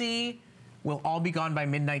you see will all be gone by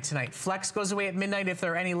midnight tonight. Flex goes away at midnight if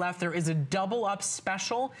there are any left. There is a double up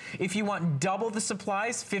special. If you want double the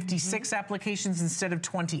supplies, 56 applications instead of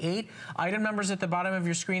 28. Item numbers at the bottom of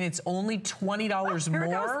your screen. It's only $20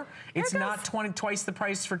 more. It's not twice the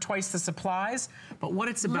price for twice the supplies. But what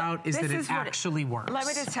it's about is that it actually works. Let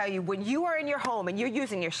me just tell you, when you are in your home and you're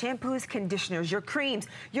using your shampoos, conditioners, your creams,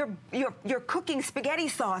 your cooking spaghetti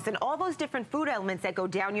sauce, and all those different food elements that go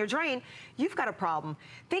down your drain, you've got a problem.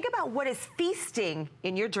 Think about what is feasting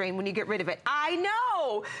in your drain when you get rid of it. I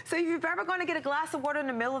know. So if you've ever gone to get a glass of water in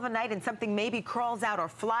the middle of the night and something maybe crawls out or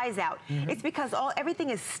flies out, it's because everything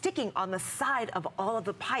is sticking on the side of all of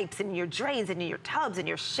the pipes and in your drains and in your tubs and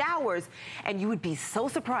your showers. And you would be so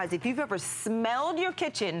surprised if you've ever smelled your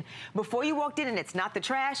kitchen before you walked in and it's not the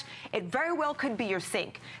trash. It very well could be your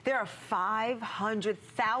sink. There are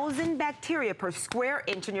 500,000 bacteria per square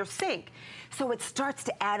inch in your sink. So it starts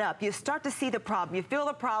to add up. You start to see the problem. You feel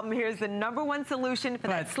the problem. Here's the #1 solution for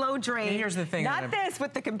that slow drain. Here's the thing. Not this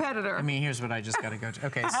with the competitor. I mean, here's what I just got to go to.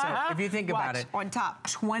 Okay, so if you think about it. On top.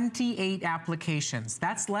 28 applications.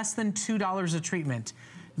 That's less than $2 a treatment.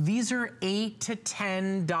 These are $8 to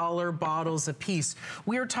 $10 bottles a piece.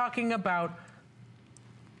 We are talking about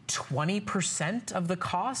 20% of the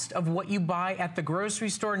cost of what you buy at the grocery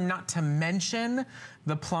store, not to mention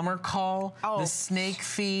the plumber call, the snake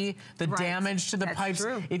fee, the damage to the pipes.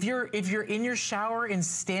 True. If you're in your shower in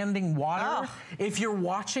standing water, if you're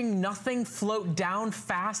watching nothing float down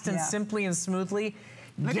fast and simply and smoothly,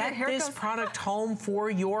 get this product home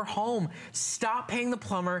for your home. Stop paying the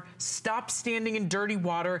plumber. Stop standing in dirty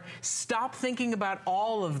water. Stop thinking about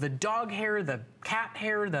all of the dog hair, the cat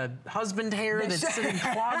hair, the husband hair that's sitting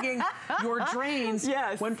clogging your drains.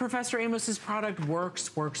 When Professor Amos's product works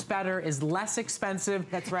better, is less expensive,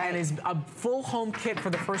 and is a full home kit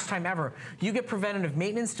for the first time ever. You get preventative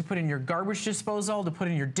maintenance to put in your garbage disposal, to put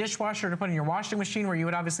in your dishwasher, to put in your washing machine, where you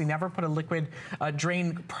would obviously never put a liquid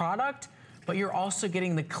drain product. But you're also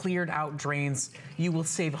getting the cleared out drains. You will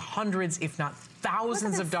save hundreds, if not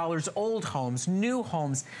thousands of dollars. Old homes, new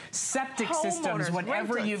homes, septic systems,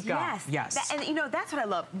 whatever you've got. And you know, that's what I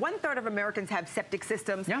love. 1/3 of Americans have septic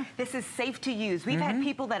systems. This is safe to use. We've had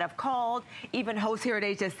people that have called, even hosts here at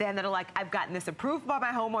HSN, that are like, I've gotten this approved by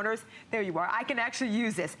my homeowners. There you are. I can actually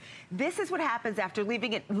use this. This is what happens after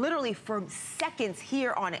leaving it literally for seconds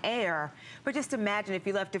here on air. But just imagine if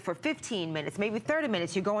you left it for 15 minutes, maybe 30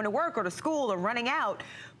 minutes. You're going to work or to school or running out.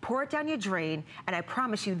 Pour it down your drain, and I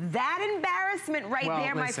promise you, that embarrassment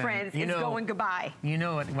there, my friends, is going goodbye. You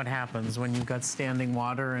know what happens when you've got standing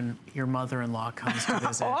water and your mother-in-law comes to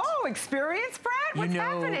visit. Experience, Brad? What's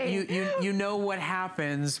happening? You know what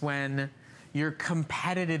happens when your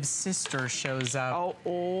competitive sister shows up.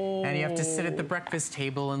 And you have to sit at the breakfast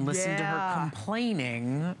table and listen to her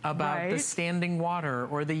complaining about the standing water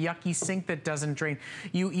or the yucky sink that doesn't drain.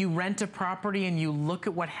 You rent a property and you look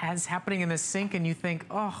at what has happening in the sink and you think,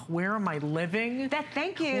 oh, where am I living?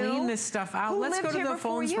 Thank you. Clean this stuff out. Let's go to the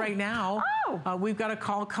phones right now. We've got a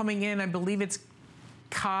call coming in. I believe it's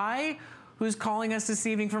Kai, who's calling us this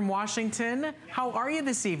evening from Washington. How are you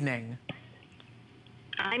this evening?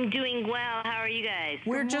 I'm doing well. How are you guys?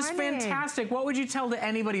 We're just fantastic. What would you tell to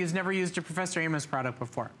anybody who's never used a Professor Amos product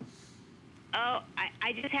before? Oh,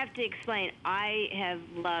 I just have to explain. I have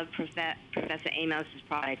loved Professor Amos's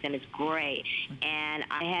products, and it's great. And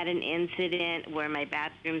I had an incident where my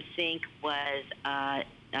bathroom sink was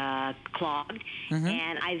clogged,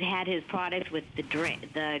 and I've had his product with the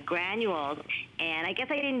granules, and I guess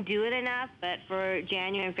I didn't do it enough, but for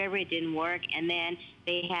January and February it didn't work, and then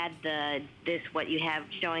they had what you have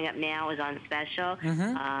showing up now is on special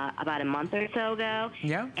about a month or so ago,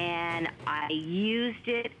 and I used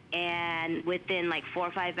it, and within like 4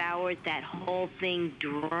 or 5 hours that whole thing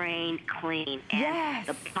drained clean, and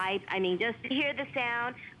the pipe, I mean, just to hear the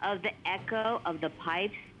sound of the echo of the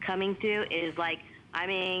pipes coming through is like, I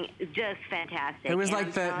mean, just fantastic. It was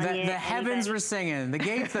like the heavens were singing. The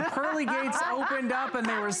gates, the pearly gates opened up and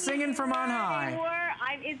they were singing from on high. They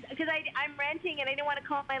were. Because I'm renting and I didn't want to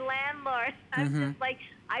call my landlord. I'm just like,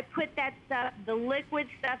 I put that stuff, the liquid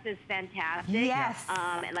stuff is fantastic. Yes.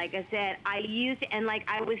 And like I said, I used it and like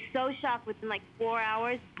I was so shocked within like 4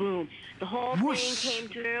 hours, boom, the whole thing came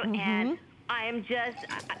through and I am just,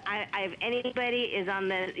 if anybody is on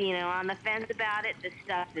the fence about it, the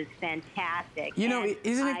stuff is fantastic. You know,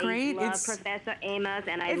 isn't it great? I love Professor Amos,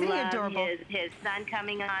 and I love his son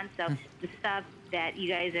coming on. So the stuff that you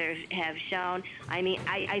guys have shown, I mean,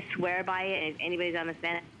 I swear by it. And if anybody's on the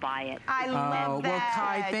fence, buy it. I love that. Well,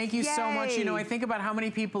 Kai, thank you so much. You know, I think about how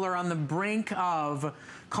many people are on the brink of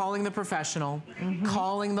calling the professional,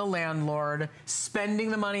 calling the landlord, spending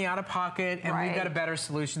the money out of pocket, and we've got a better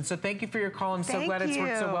solution. So thank you for your call. I'm so glad it's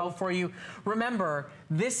worked so well for you. Remember,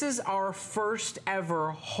 this is our first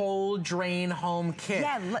ever whole drain home kit.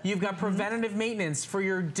 You've got preventative maintenance for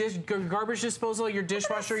your garbage disposal, your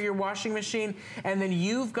dishwasher, your washing machine, and then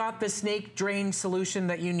you've got the snake drain solution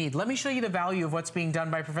that you need. Let me show you the value of what's being done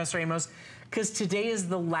by Professor Amos, because today is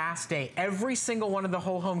the last day. Every single one of the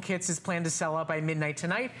whole home kits is planned to sell out by midnight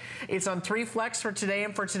tonight. It's on 3 Flex for today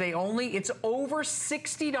and for today only. It's over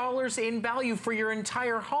 $60 in value for your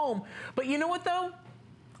entire home. But you know what though?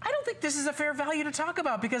 I don't think this is a fair value to talk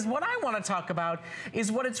about, because what I want to talk about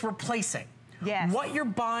is what it's replacing. What you're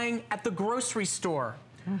buying at the grocery store.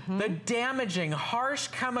 The damaging, harsh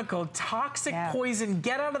chemical, toxic poison,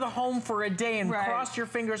 get out of the home for a day and cross your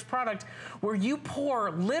fingers product where you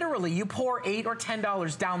pour, literally, you pour $8 or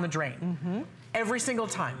 $10 down the drain every single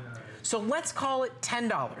time. So let's call it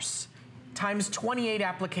 $10 times 28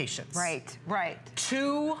 applications.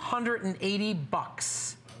 280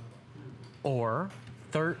 bucks or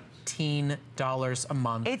 $13 a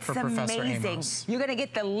month for Professor Amos. You're going to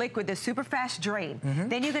get the liquid, the super fast drain.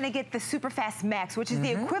 Then you're going to get the super fast max, which is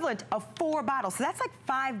the equivalent of 4 bottles. So that's like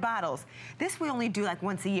 5 bottles. This we only do like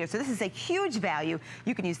once a year. So this is a huge value.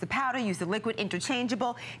 You can use the powder, use the liquid,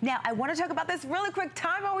 interchangeable. Now, I want to talk about this really quick.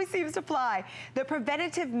 Time always seems to fly. The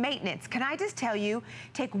preventative maintenance. Can I just tell you,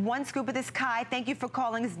 take 1 scoop of this, Kai. Thank you for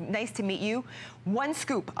calling. It's nice to meet you. 1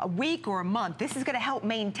 scoop, a week or a month. This is going to help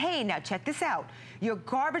maintain, now check this out, your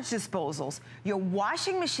garbage disposals, your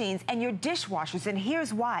washing machines, and your dishwashers. And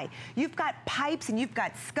here's why. You've got pipes and you've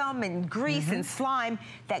got scum and grease and slime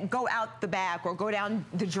that go out the back or go down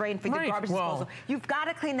the drain for your garbage disposal. You've got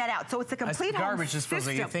to clean that out. So it's a complete garbage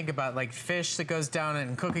disposal. You think about like fish that goes down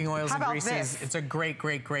and cooking oils and greases. This? It's a great,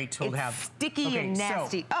 great, great tool to have. Sticky and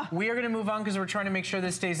nasty. So we are going to move on because we're trying to make sure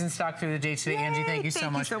this stays in stock through the day today. Angie, thank you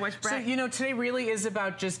so much. Thank you so much, Brett. So, you know, today really is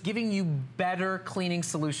about just giving you better cleaning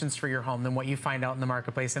solutions for your home than what you find out in the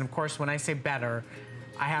marketplace. And of course, when I say better,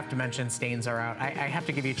 I have to mention Stainz-R-Out. I have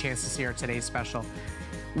to give you a chance to see our today's special.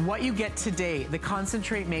 What you get today, the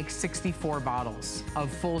concentrate makes 64 bottles of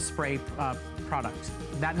full spray product.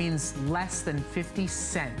 That means less than 50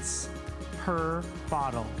 cents per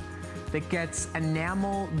bottle. That gets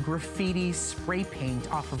enamel graffiti spray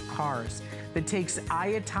paint off of cars. That takes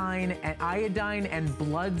iodine and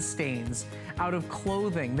blood stains out of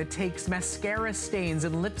clothing, that takes mascara stains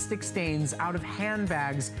and lipstick stains out of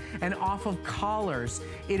handbags and off of collars.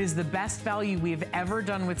 It is the best value we've ever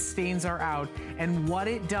done with Stainz-R-Out, and what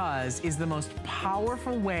it does is the most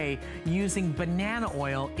powerful way using banana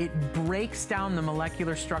oil. It breaks down the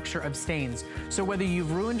molecular structure of stains. So whether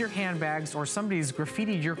you've ruined your handbags or somebody's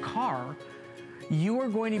graffitied your car, you are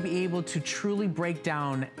going to be able to truly break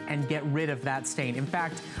down and get rid of that stain. In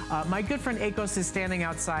fact, my good friend Akos is standing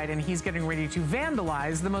outside and he's getting ready to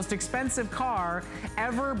vandalize the most expensive car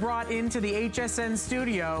ever brought into the HSN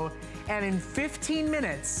studio. And in 15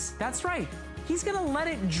 minutes, that's right, he's gonna let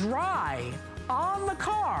it dry on the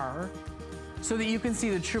car so that you can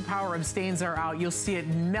see the true power of Stainz-R-Out. You'll see it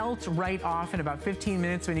melt right off in about 15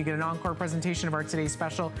 minutes when you get an encore presentation of our today's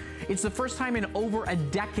special. It's the first time in over a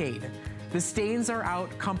decade the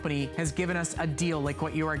Stainz-R-Out company has given us a deal like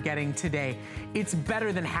what you are getting today. It's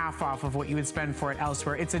better than half off of what you would spend for it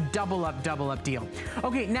elsewhere. It's a double up deal.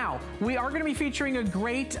 Okay, now, we are gonna be featuring a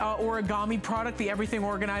great origami product, the Everything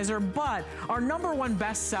Organizer, but our #1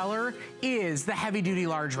 bestseller is the Heavy Duty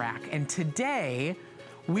Large Rack. And today,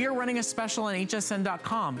 we are running a special on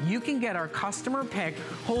hsn.com. You can get our customer pick,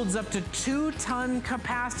 holds up to 2-ton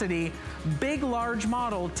capacity, big large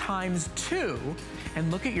model ×2,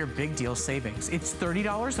 and look at your big deal savings. It's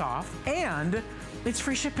 $30 off and it's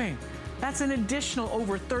free shipping. That's an additional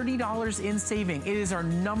over $30 in saving. It is our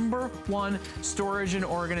 #1 storage and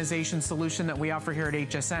organization solution that we offer here at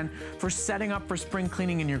HSN for setting up for spring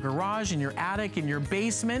cleaning in your garage, in your attic, in your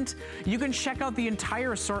basement. You can check out the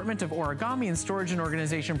entire assortment of origami and storage and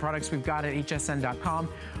organization products we've got at hsn.com,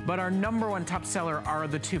 but our #1 top seller are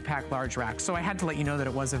the 2-pack large racks. So I had to let you know that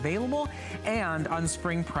it was available and on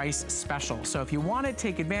spring price special. So if you want it,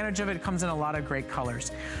 take advantage of it. It comes in a lot of great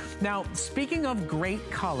colors. Now, speaking of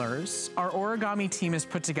great colors, our origami team has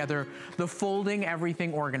put together the Folding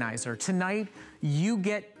Everything Organizer. Tonight, you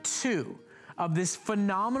get 2 of this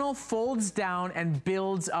phenomenal folds down and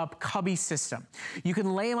builds up cubby system. You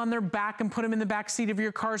can lay them on their back and put them in the back seat of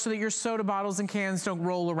your car so that your soda bottles and cans don't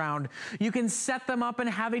roll around. You can set them up and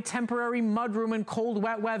have a temporary mudroom in cold,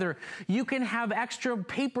 wet weather. You can have extra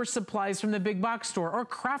paper supplies from the big box store or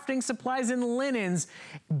crafting supplies and linens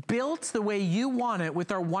built the way you want it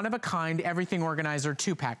with our one-of-a-kind Everything Organizer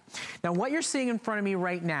 2-pack. Now, what you're seeing in front of me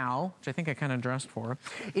right now, which I think I kind of dressed for,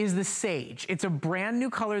 is the Sage. It's a brand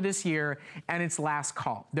new color this year, and it's last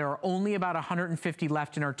call. There are only about 150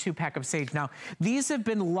 left in our 2-pack of Sage. Now, these have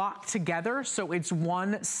been locked together, so it's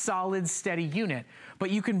one solid, steady unit. But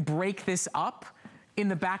you can break this up in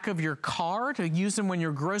the back of your car to use them when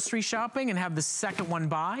you're grocery shopping and have the second one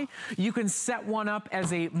by. You can set one up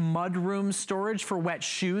as a mudroom storage for wet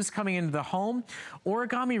shoes coming into the home.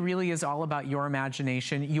 Origami really is all about your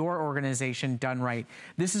imagination, your organization done right.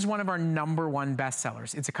 This is one of our #1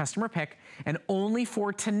 bestsellers. It's a customer pick, and only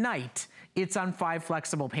for tonight, it's on 5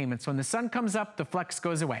 flexible payments. When the sun comes up, the flex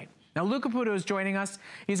goes away. Now, Luca Puto is joining us.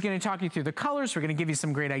 He's going to talk you through the colors. We're going to give you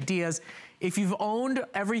some great ideas. If you've owned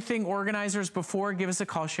Everything Organizers before, give us a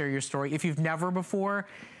call, share your story. If you've never before,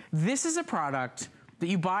 this is a product that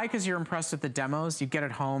you buy because you're impressed with the demos. You get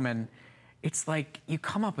it home and it's like you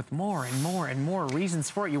come up with more and more and more reasons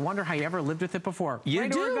for it. You wonder how you ever lived with it before. You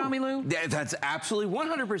right, do. Origami Lou? That's absolutely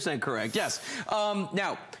 100% correct, yes.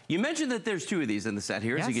 Now, you mentioned that there's 2 of these in the set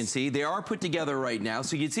here, as you can see. They are put together right now,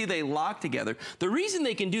 so you can see they lock together. The reason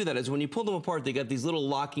they can do that is when you pull them apart, they got these little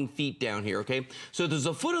locking feet down here, okay? So there's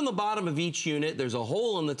a foot on the bottom of each unit, there's a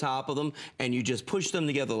hole in the top of them, and you just push them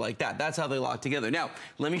together like that. That's how they lock together. Now,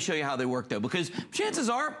 let me show you how they work, though, because chances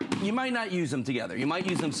are you might not use them together. You might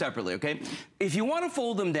use them separately, okay? If you want to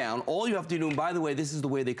fold them down, all you have to do, and by the way, this is the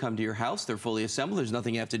way they come to your house. They're fully assembled. There's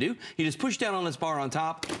nothing you have to do. You just push down on this bar on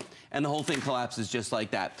top, and the whole thing collapses just like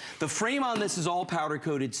that. The frame on this is all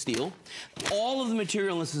powder-coated steel. All of the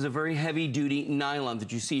material in this is a very heavy-duty nylon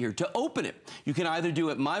that you see here. To open it, you can either do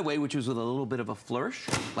it my way, which is with a little bit of a flourish,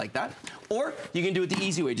 like that, or you can do it the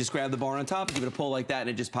easy way. Just grab the bar on top, give it a pull like that, and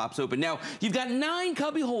it just pops open. Now, you've got 9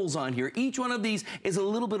 cubby holes on here. Each one of these is a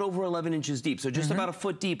little bit over 11 inches deep, so just about a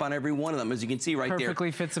foot deep on every one of them, as you can see right there.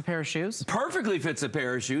 Perfectly fits a pair of shoes. Perfectly fits a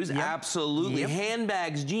pair of shoes, absolutely.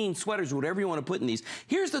 Handbags, jeans, sweaters, whatever you want to put in these.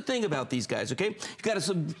 Here's the thing about these guys, okay? You've got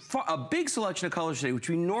a big selection of colors today, which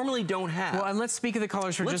we normally don't have. Well, and let's speak of the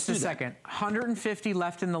colors for just a second. 150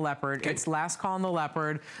 left in the leopard. It's last call in the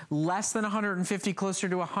leopard. Less than 150, closer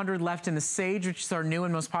to 100 left in the sage, which is our new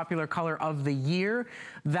and most popular color of the year.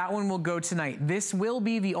 That one will go tonight. This will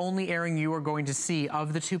be the only airing you are going to see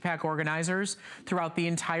of the 2-pack organizers throughout the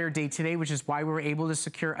entire day today, which is why we were able to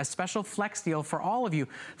secure a special flex deal for all of you.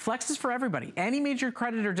 Flex is for everybody. Any major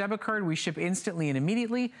credit or debit card, we ship instantly and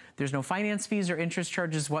immediately. There's no finance fees or interest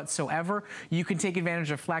charges whatsoever. You can take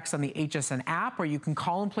advantage of Flex on the HSN app, or you can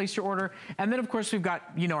call and place your order. And then, of course, we've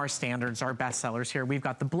got, you know, our standards, our best sellers here. We've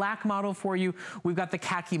got the black model for you. We've got the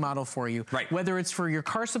khaki model for you. Right. Whether it's for your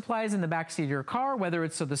car supplies in the backseat of your car, whether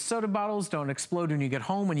it's so the soda bottles don't explode when you get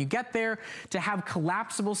home when you get there, to have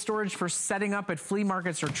collapsible storage for setting up at flea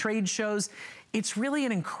markets or trade shows. It's really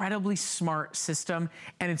an incredibly smart system,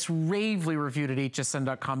 and it's ravely reviewed at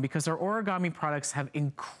hsn.com because our origami products have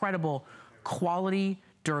incredible quality,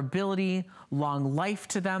 durability, long life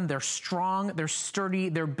to them. They're strong, they're sturdy,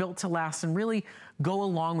 they're built to last and really go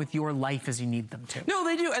along with your life as you need them to. No,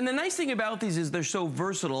 they do. And the nice thing about these is they're so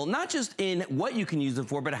versatile, not just in what you can use them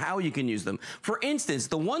for, but how you can use them. For instance,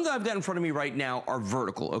 the ones I've got in front of me right now are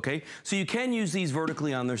vertical, okay? So you can use these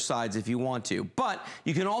vertically on their sides if you want to, but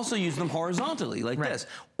you can also use them horizontally like this,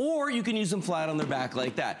 or you can use them flat on their back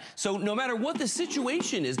like that. So no matter what the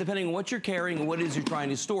situation is, depending on what you're carrying and what it is you're trying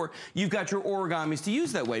to store, you've got your origamis to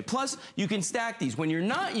use that way. Plus, you can stack these when you're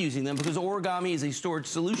not using them because origami is a storage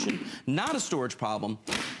solution, not a storage problem.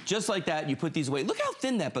 Just like that, you put these away. Look how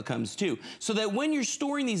thin that becomes too. So that when you're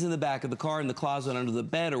storing these in the back of the car, in the closet, under the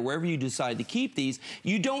bed, or wherever you decide to keep these,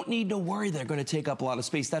 you don't need to worry they're gonna take up a lot of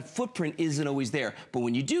space. That footprint isn't always there. But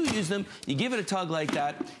when you do use them, you give it a tug like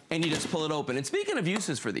that, and you just pull it open. And speaking of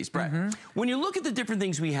uses for these, Brett, when you look at the different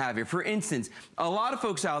things we have here, for instance, a lot of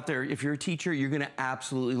folks out there, if you're a teacher, you're gonna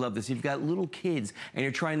absolutely love this. You've got little kids, and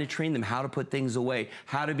you're trying to train them how to put things away,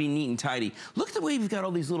 how to be neat and tidy. Look at the way we've got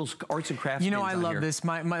all these little arts and crafts. You know, I love this.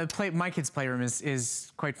 My kids' playroom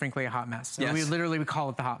is quite frankly a hot mess. Yes. We call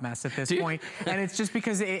it the hot mess at this point. And it's just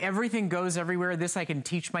because everything goes everywhere. This I can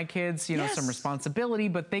teach my kids, you know, some responsibility,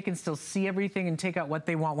 but they can still see everything and take out what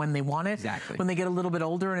they want when they want it. Exactly. When they get a little bit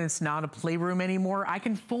older and it's not a playroom anymore, I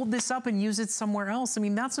can fold this up and use it somewhere else. I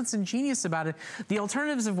mean, that's what's ingenious about it. The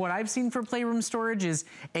alternatives of what I've seen for playroom storage is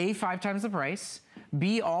A, 5 times the price,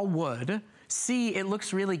 B, all wood, C, it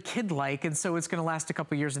looks really kid-like, and so it's gonna last a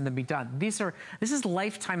couple years and then be done. This is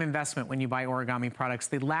lifetime investment when you buy origami products.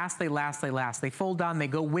 They last, they last, they last. They fold on, they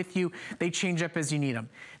go with you, they change up as you need them.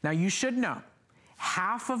 Now you should know,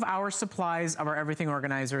 half of our supplies of our everything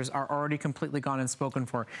organizers are already completely gone and spoken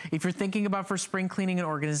for. If you're thinking about for spring cleaning and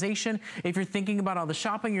organization, if you're thinking about all the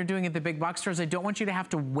shopping you're doing at the big box stores, I don't want you to have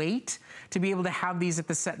to wait to be able to have these at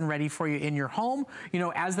the set and ready for you in your home. You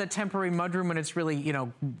know, as that temporary mudroom when it's really, you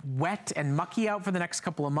know, wet and mucky out for the next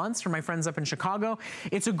couple of months for my friends up in Chicago,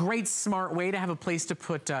 it's a great smart way to have a place to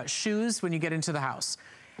put shoes when you get into the house.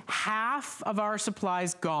 Half of our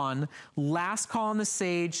supplies gone. Last call on the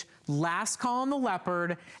Sage, last call on the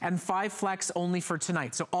Leopard, and 5 Flex only for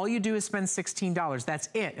tonight. So all you do is spend $16. That's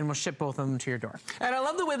it, and we'll ship both of them to your door. And I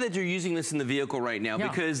love the way that you're using this in the vehicle right now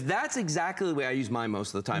because that's exactly the way I use mine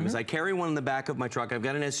most of the time is I carry one in the back of my truck. I've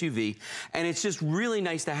got an SUV, and it's just really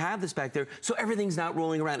nice to have this back there so everything's not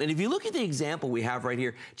rolling around. And if you look at the example we have right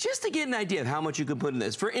here, just to get an idea of how much you can put in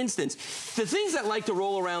this. For instance, the things that like to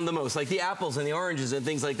roll around the most, like the apples and the oranges and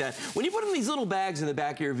things like that, when you put them in these little bags in the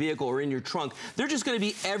back of your vehicle or in your trunk, they're just gonna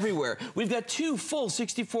be everywhere. We've got 2 full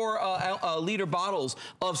 64-liter bottles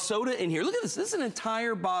of soda in here. Look at this. This is an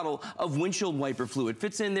entire bottle of windshield wiper fluid.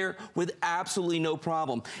 Fits in there with absolutely no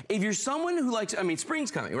problem. If you're someone who likes, I mean,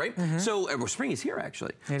 spring's coming, right? So, well, spring is here,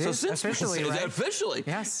 actually. It is officially, right? Officially.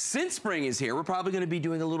 Yes. Since spring is here, we're probably going to be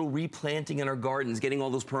doing a little replanting in our gardens, getting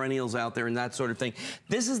all those perennials out there and that sort of thing.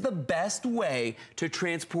 This is the best way to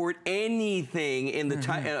transport anything in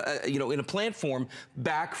the, you know, in a plant form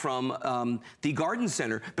back from the garden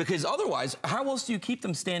center, because otherwise, how else do you keep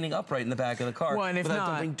them standing upright in the back of the car without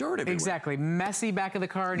dumping dirt everywhere? Exactly. Messy back of the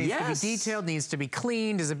car, needs to be detailed, needs to be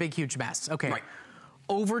cleaned, is a big, huge mess. Okay.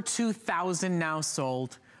 Over 2,000 now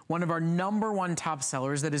sold. One of our #1 top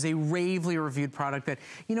sellers that is a ravely reviewed product that,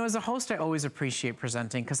 you know, as a host, I always appreciate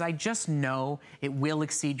presenting because I just know it will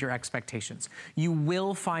exceed your expectations. You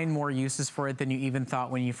will find more uses for it than you even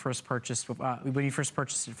thought when you first purchased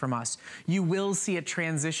it from us. You will see it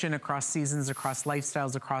transition across seasons, across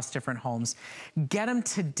lifestyles, across different homes. Get them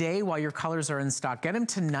today while your colors are in stock. Get them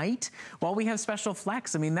tonight while we have special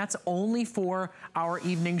flex. I mean, that's only for our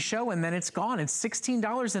evening show and then it's gone. It's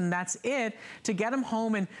 $16 and that's it to get them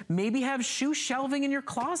home and maybe have shoe shelving in your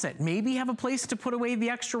closet. Maybe have a place to put away the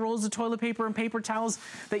extra rolls of toilet paper and paper towels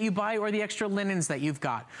that you buy or the extra linens that you've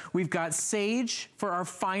got. We've got Sage for our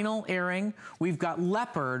final airing. We've got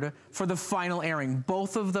Leopard for the final airing.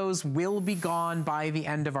 Both of those will be gone by the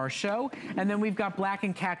end of our show. And then we've got Black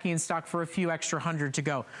and Khaki in stock for a few extra 100 to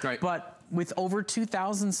go. But with over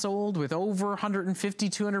 2,000 sold, with over 150,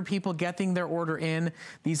 200 people getting their order in,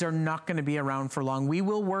 these are not going to be around for long. We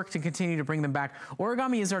will work to continue to bring them back.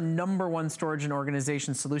 Origami is our #1 storage and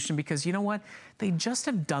organization solution because you know what? They just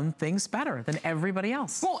have done things better than everybody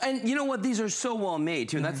else. Well, and you know what? These are so well made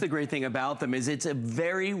too. And that's the great thing about them is it's a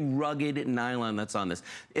very rugged nylon that's on this.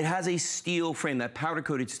 It has a steel frame, that powder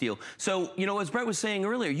coated steel. So, you know, as Brett was saying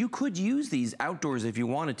earlier, you could use these outdoors if you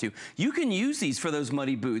wanted to. You can use these for those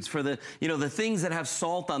muddy boots, for the, you know, the things that have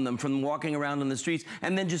salt on them from walking around on the streets,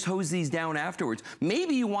 and then just hose these down afterwards.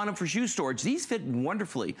 Maybe you want them for shoe storage. These fit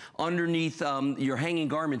wonderfully underneath your hanging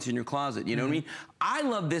garments in your closet, you know what I mean? I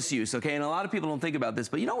love this use, okay? And a lot of people don't think about this,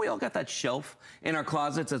 but you know we all got that shelf in our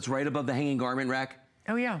closets that's right above the hanging garment rack?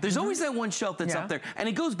 Oh, yeah. There's always that one shelf that's up there, and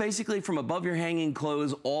it goes basically from above your hanging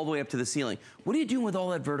clothes all the way up to the ceiling. What are you doing with all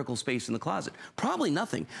that vertical space in the closet? Probably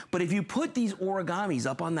nothing. But if you put these origamis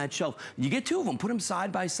up on that shelf, you get 2 of them, put them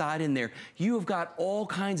side by side in there, you have got all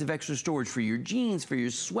kinds of extra storage for your jeans, for your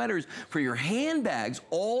sweaters, for your handbags,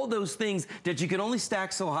 all those things that you can only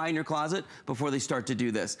stack so high in your closet before they start to do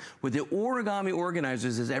this. With the origami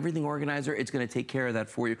organizers, as everything organizer, it's gonna take care of that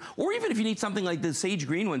for you. Or even if you need something like the sage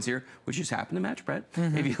green ones here, which just happen to match, Brett.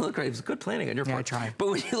 If you look right, it's good planning on your part. Yeah, I try.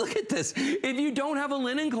 But when you look at this, if you don't have a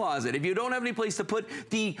linen closet, if you don't have any place to put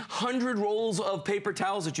the 100 rolls of paper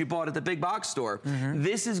towels that you bought at the big box store,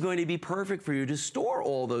 this is going to be perfect for you to store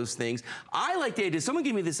all those things. I like the idea. Someone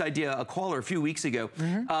gave me this idea, a caller a few weeks ago.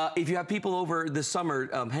 If you have people over this summer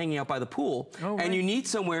hanging out by the pool, and you need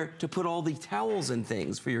somewhere to put all the towels and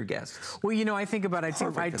things for your guests. Well, you know, I think about I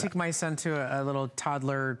take my son to a little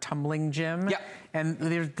toddler tumbling gym. And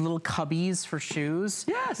there's little cubbies for shoes.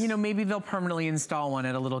 You know, maybe they'll permanently install one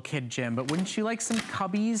at a little kid gym, but wouldn't you like some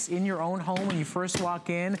cubbies in your own home when you first walk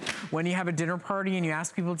in, when you have a dinner party and you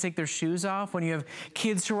ask people to take their shoes off, when you have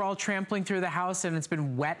kids who are all trampling through the house and it's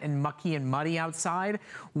been wet and mucky and muddy outside?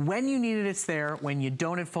 When you need it, it's there. When you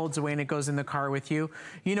don't, it folds away and it goes in the car with you.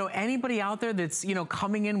 You know, anybody out there that's, you know,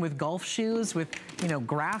 coming in with golf shoes with, you know,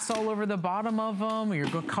 grass all over the bottom of them, or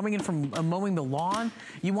you're coming in from mowing the lawn,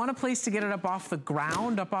 you want a place to get it up off the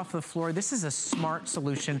ground, up off the floor. This is a smart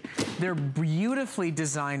solution. They're beautifully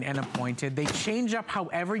designed and appointed. They change up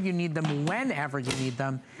however you need them, whenever you need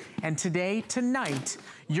them. And today, tonight,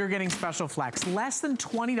 you're getting special flex. Less than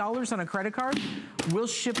 $20 on a credit card, we'll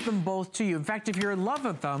ship them both to you. In fact, if you're in love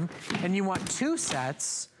with them and you want 2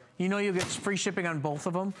 sets, you know you'll get free shipping on both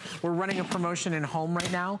of them. We're running a promotion in home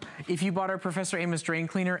right now. If you bought our Professor Amos drain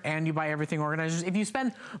cleaner and you buy everything organizers, if you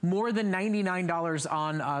spend more than $99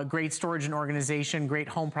 on great storage and organization, great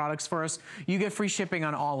home products for us, you get free shipping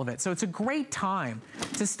on all of it. So it's a great time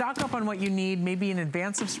to stock up on what you need, maybe in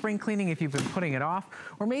advance of spring cleaning if you've been putting it off,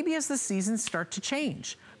 or maybe as the seasons start to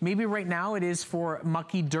change. Maybe right now it is for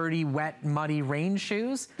mucky, dirty, wet, muddy rain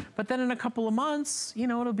shoes, but then in a couple of months, you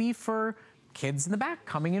know, it'll be for kids in the back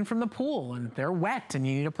coming in from the pool and they're wet and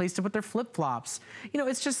you need a place to put their flip-flops. You know,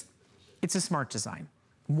 it's a smart design.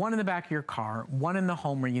 One in the back of your car, one in the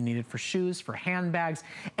home where you need it for shoes, for handbags,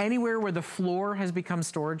 anywhere where the floor has become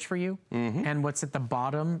storage for you and what's at the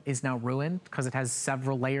bottom is now ruined because it has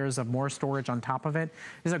several layers of more storage on top of it,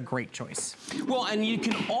 is a great choice. Well, and you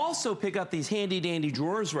can also pick up these handy dandy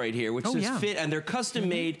drawers right here, which just fit, and they're custom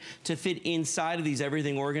made to fit inside of these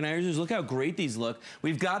everything organizers. Look how great these look.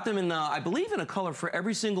 We've got them in, I believe, in a color for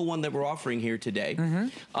every single one that we're offering here today.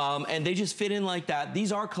 And they just fit in like that.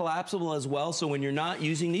 These are collapsible as well, so when you're not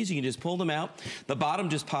using these, you can just pull them out. The bottom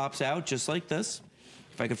just pops out just like this.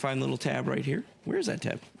 If I could find the little tab right here. Where's that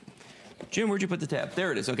tab? Jim, where'd you put the tab?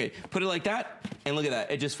 There it is. Okay, put it like that, and look at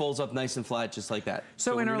that. It just folds up nice and flat just like that.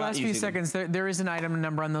 So in our last few seconds, there is an item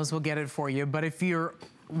number on those. We'll get it for you. But if you're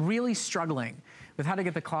really struggling with how to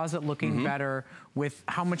get the closet looking better, with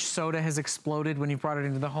how much soda has exploded when you brought it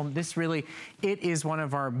into the home, this really, it is one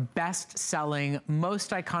of our best selling,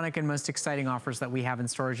 most iconic and most exciting offers that we have in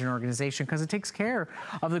storage and organization, because it takes care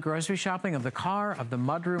of the grocery shopping, of the car, of the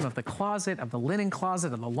mudroom, of the closet, of the linen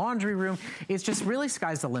closet, of the laundry room. It's just really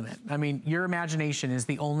sky's the limit. I mean, your imagination is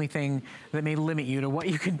the only thing that may limit you to what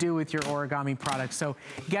you can do with your origami products. So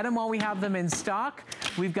get them while we have them in stock.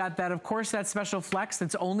 We've got that, of course, that special flex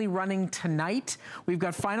that's only running tonight. We've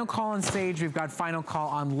got final call on Sage. We've got final call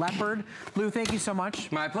on Leopard. Lou, thank you so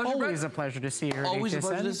much. My pleasure, Always Brett. a pleasure to see you here at Always HSN. a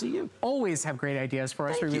pleasure to see you. Always have great ideas for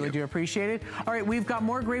us. We really do appreciate it. All right, we've got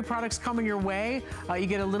more great products coming your way. You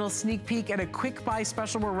get a little sneak peek at a quick buy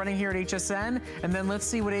special we're running here at HSN. And then let's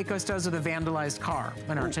see what ACOS does with a vandalized car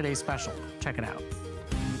in our today's special. Check it out.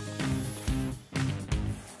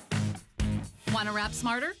 Want to wrap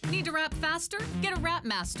smarter? Need to wrap faster? Get a Wrap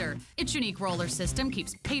Master. Its unique roller system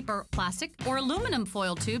keeps paper, plastic, or aluminum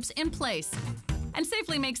foil tubes in place and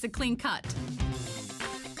safely makes a clean cut.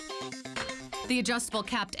 The adjustable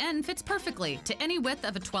capped end fits perfectly to any width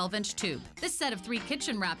of a 12-inch tube. This set of 3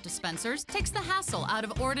 kitchen wrap dispensers takes the hassle out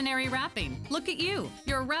of ordinary wrapping. Look at you.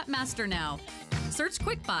 You're a Wrap Master now. Search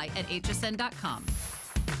Quick Buy at hsn.com.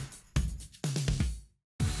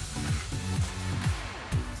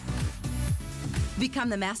 Become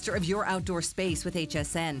the master of your outdoor space with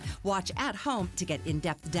HSN. Watch at home to get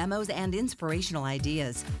in-depth demos and inspirational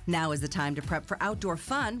ideas. Now is the time to prep for outdoor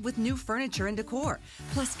fun with new furniture and decor.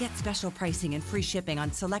 Plus, get special pricing and free shipping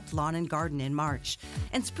on select lawn and garden in March.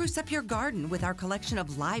 And spruce up your garden with our collection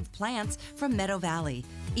of live plants from Meadow Valley.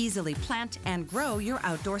 Easily plant and grow your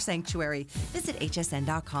outdoor sanctuary. Visit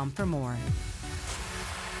hsn.com for more.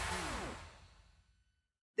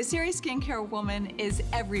 The Serious Skincare Woman is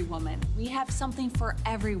every woman. We have something for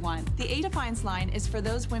everyone. The A Defiance line is for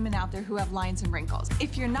those women out there who have lines and wrinkles.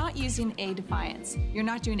 If you're not using A Defiance, you're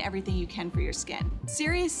not doing everything you can for your skin.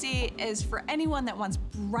 Serious C is for anyone that wants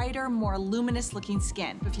brighter, more luminous looking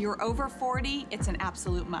skin. If you're over 40, it's an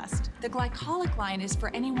absolute must. The Glycolic line is for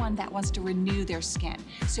anyone that wants to renew their skin.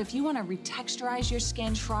 So if you want to retexturize your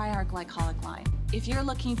skin, try our Glycolic line. If you're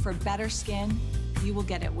looking for better skin, you will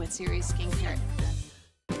get it with Serious Skincare.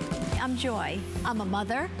 I'm Joy. I'm a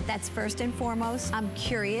mother, that's first and foremost. I'm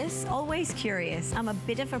curious, always curious. I'm a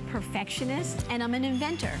bit of a perfectionist, and I'm an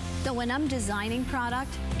inventor. So when I'm designing product,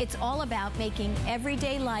 it's all about making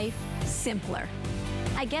everyday life simpler.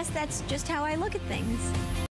 I guess that's just how I look at things.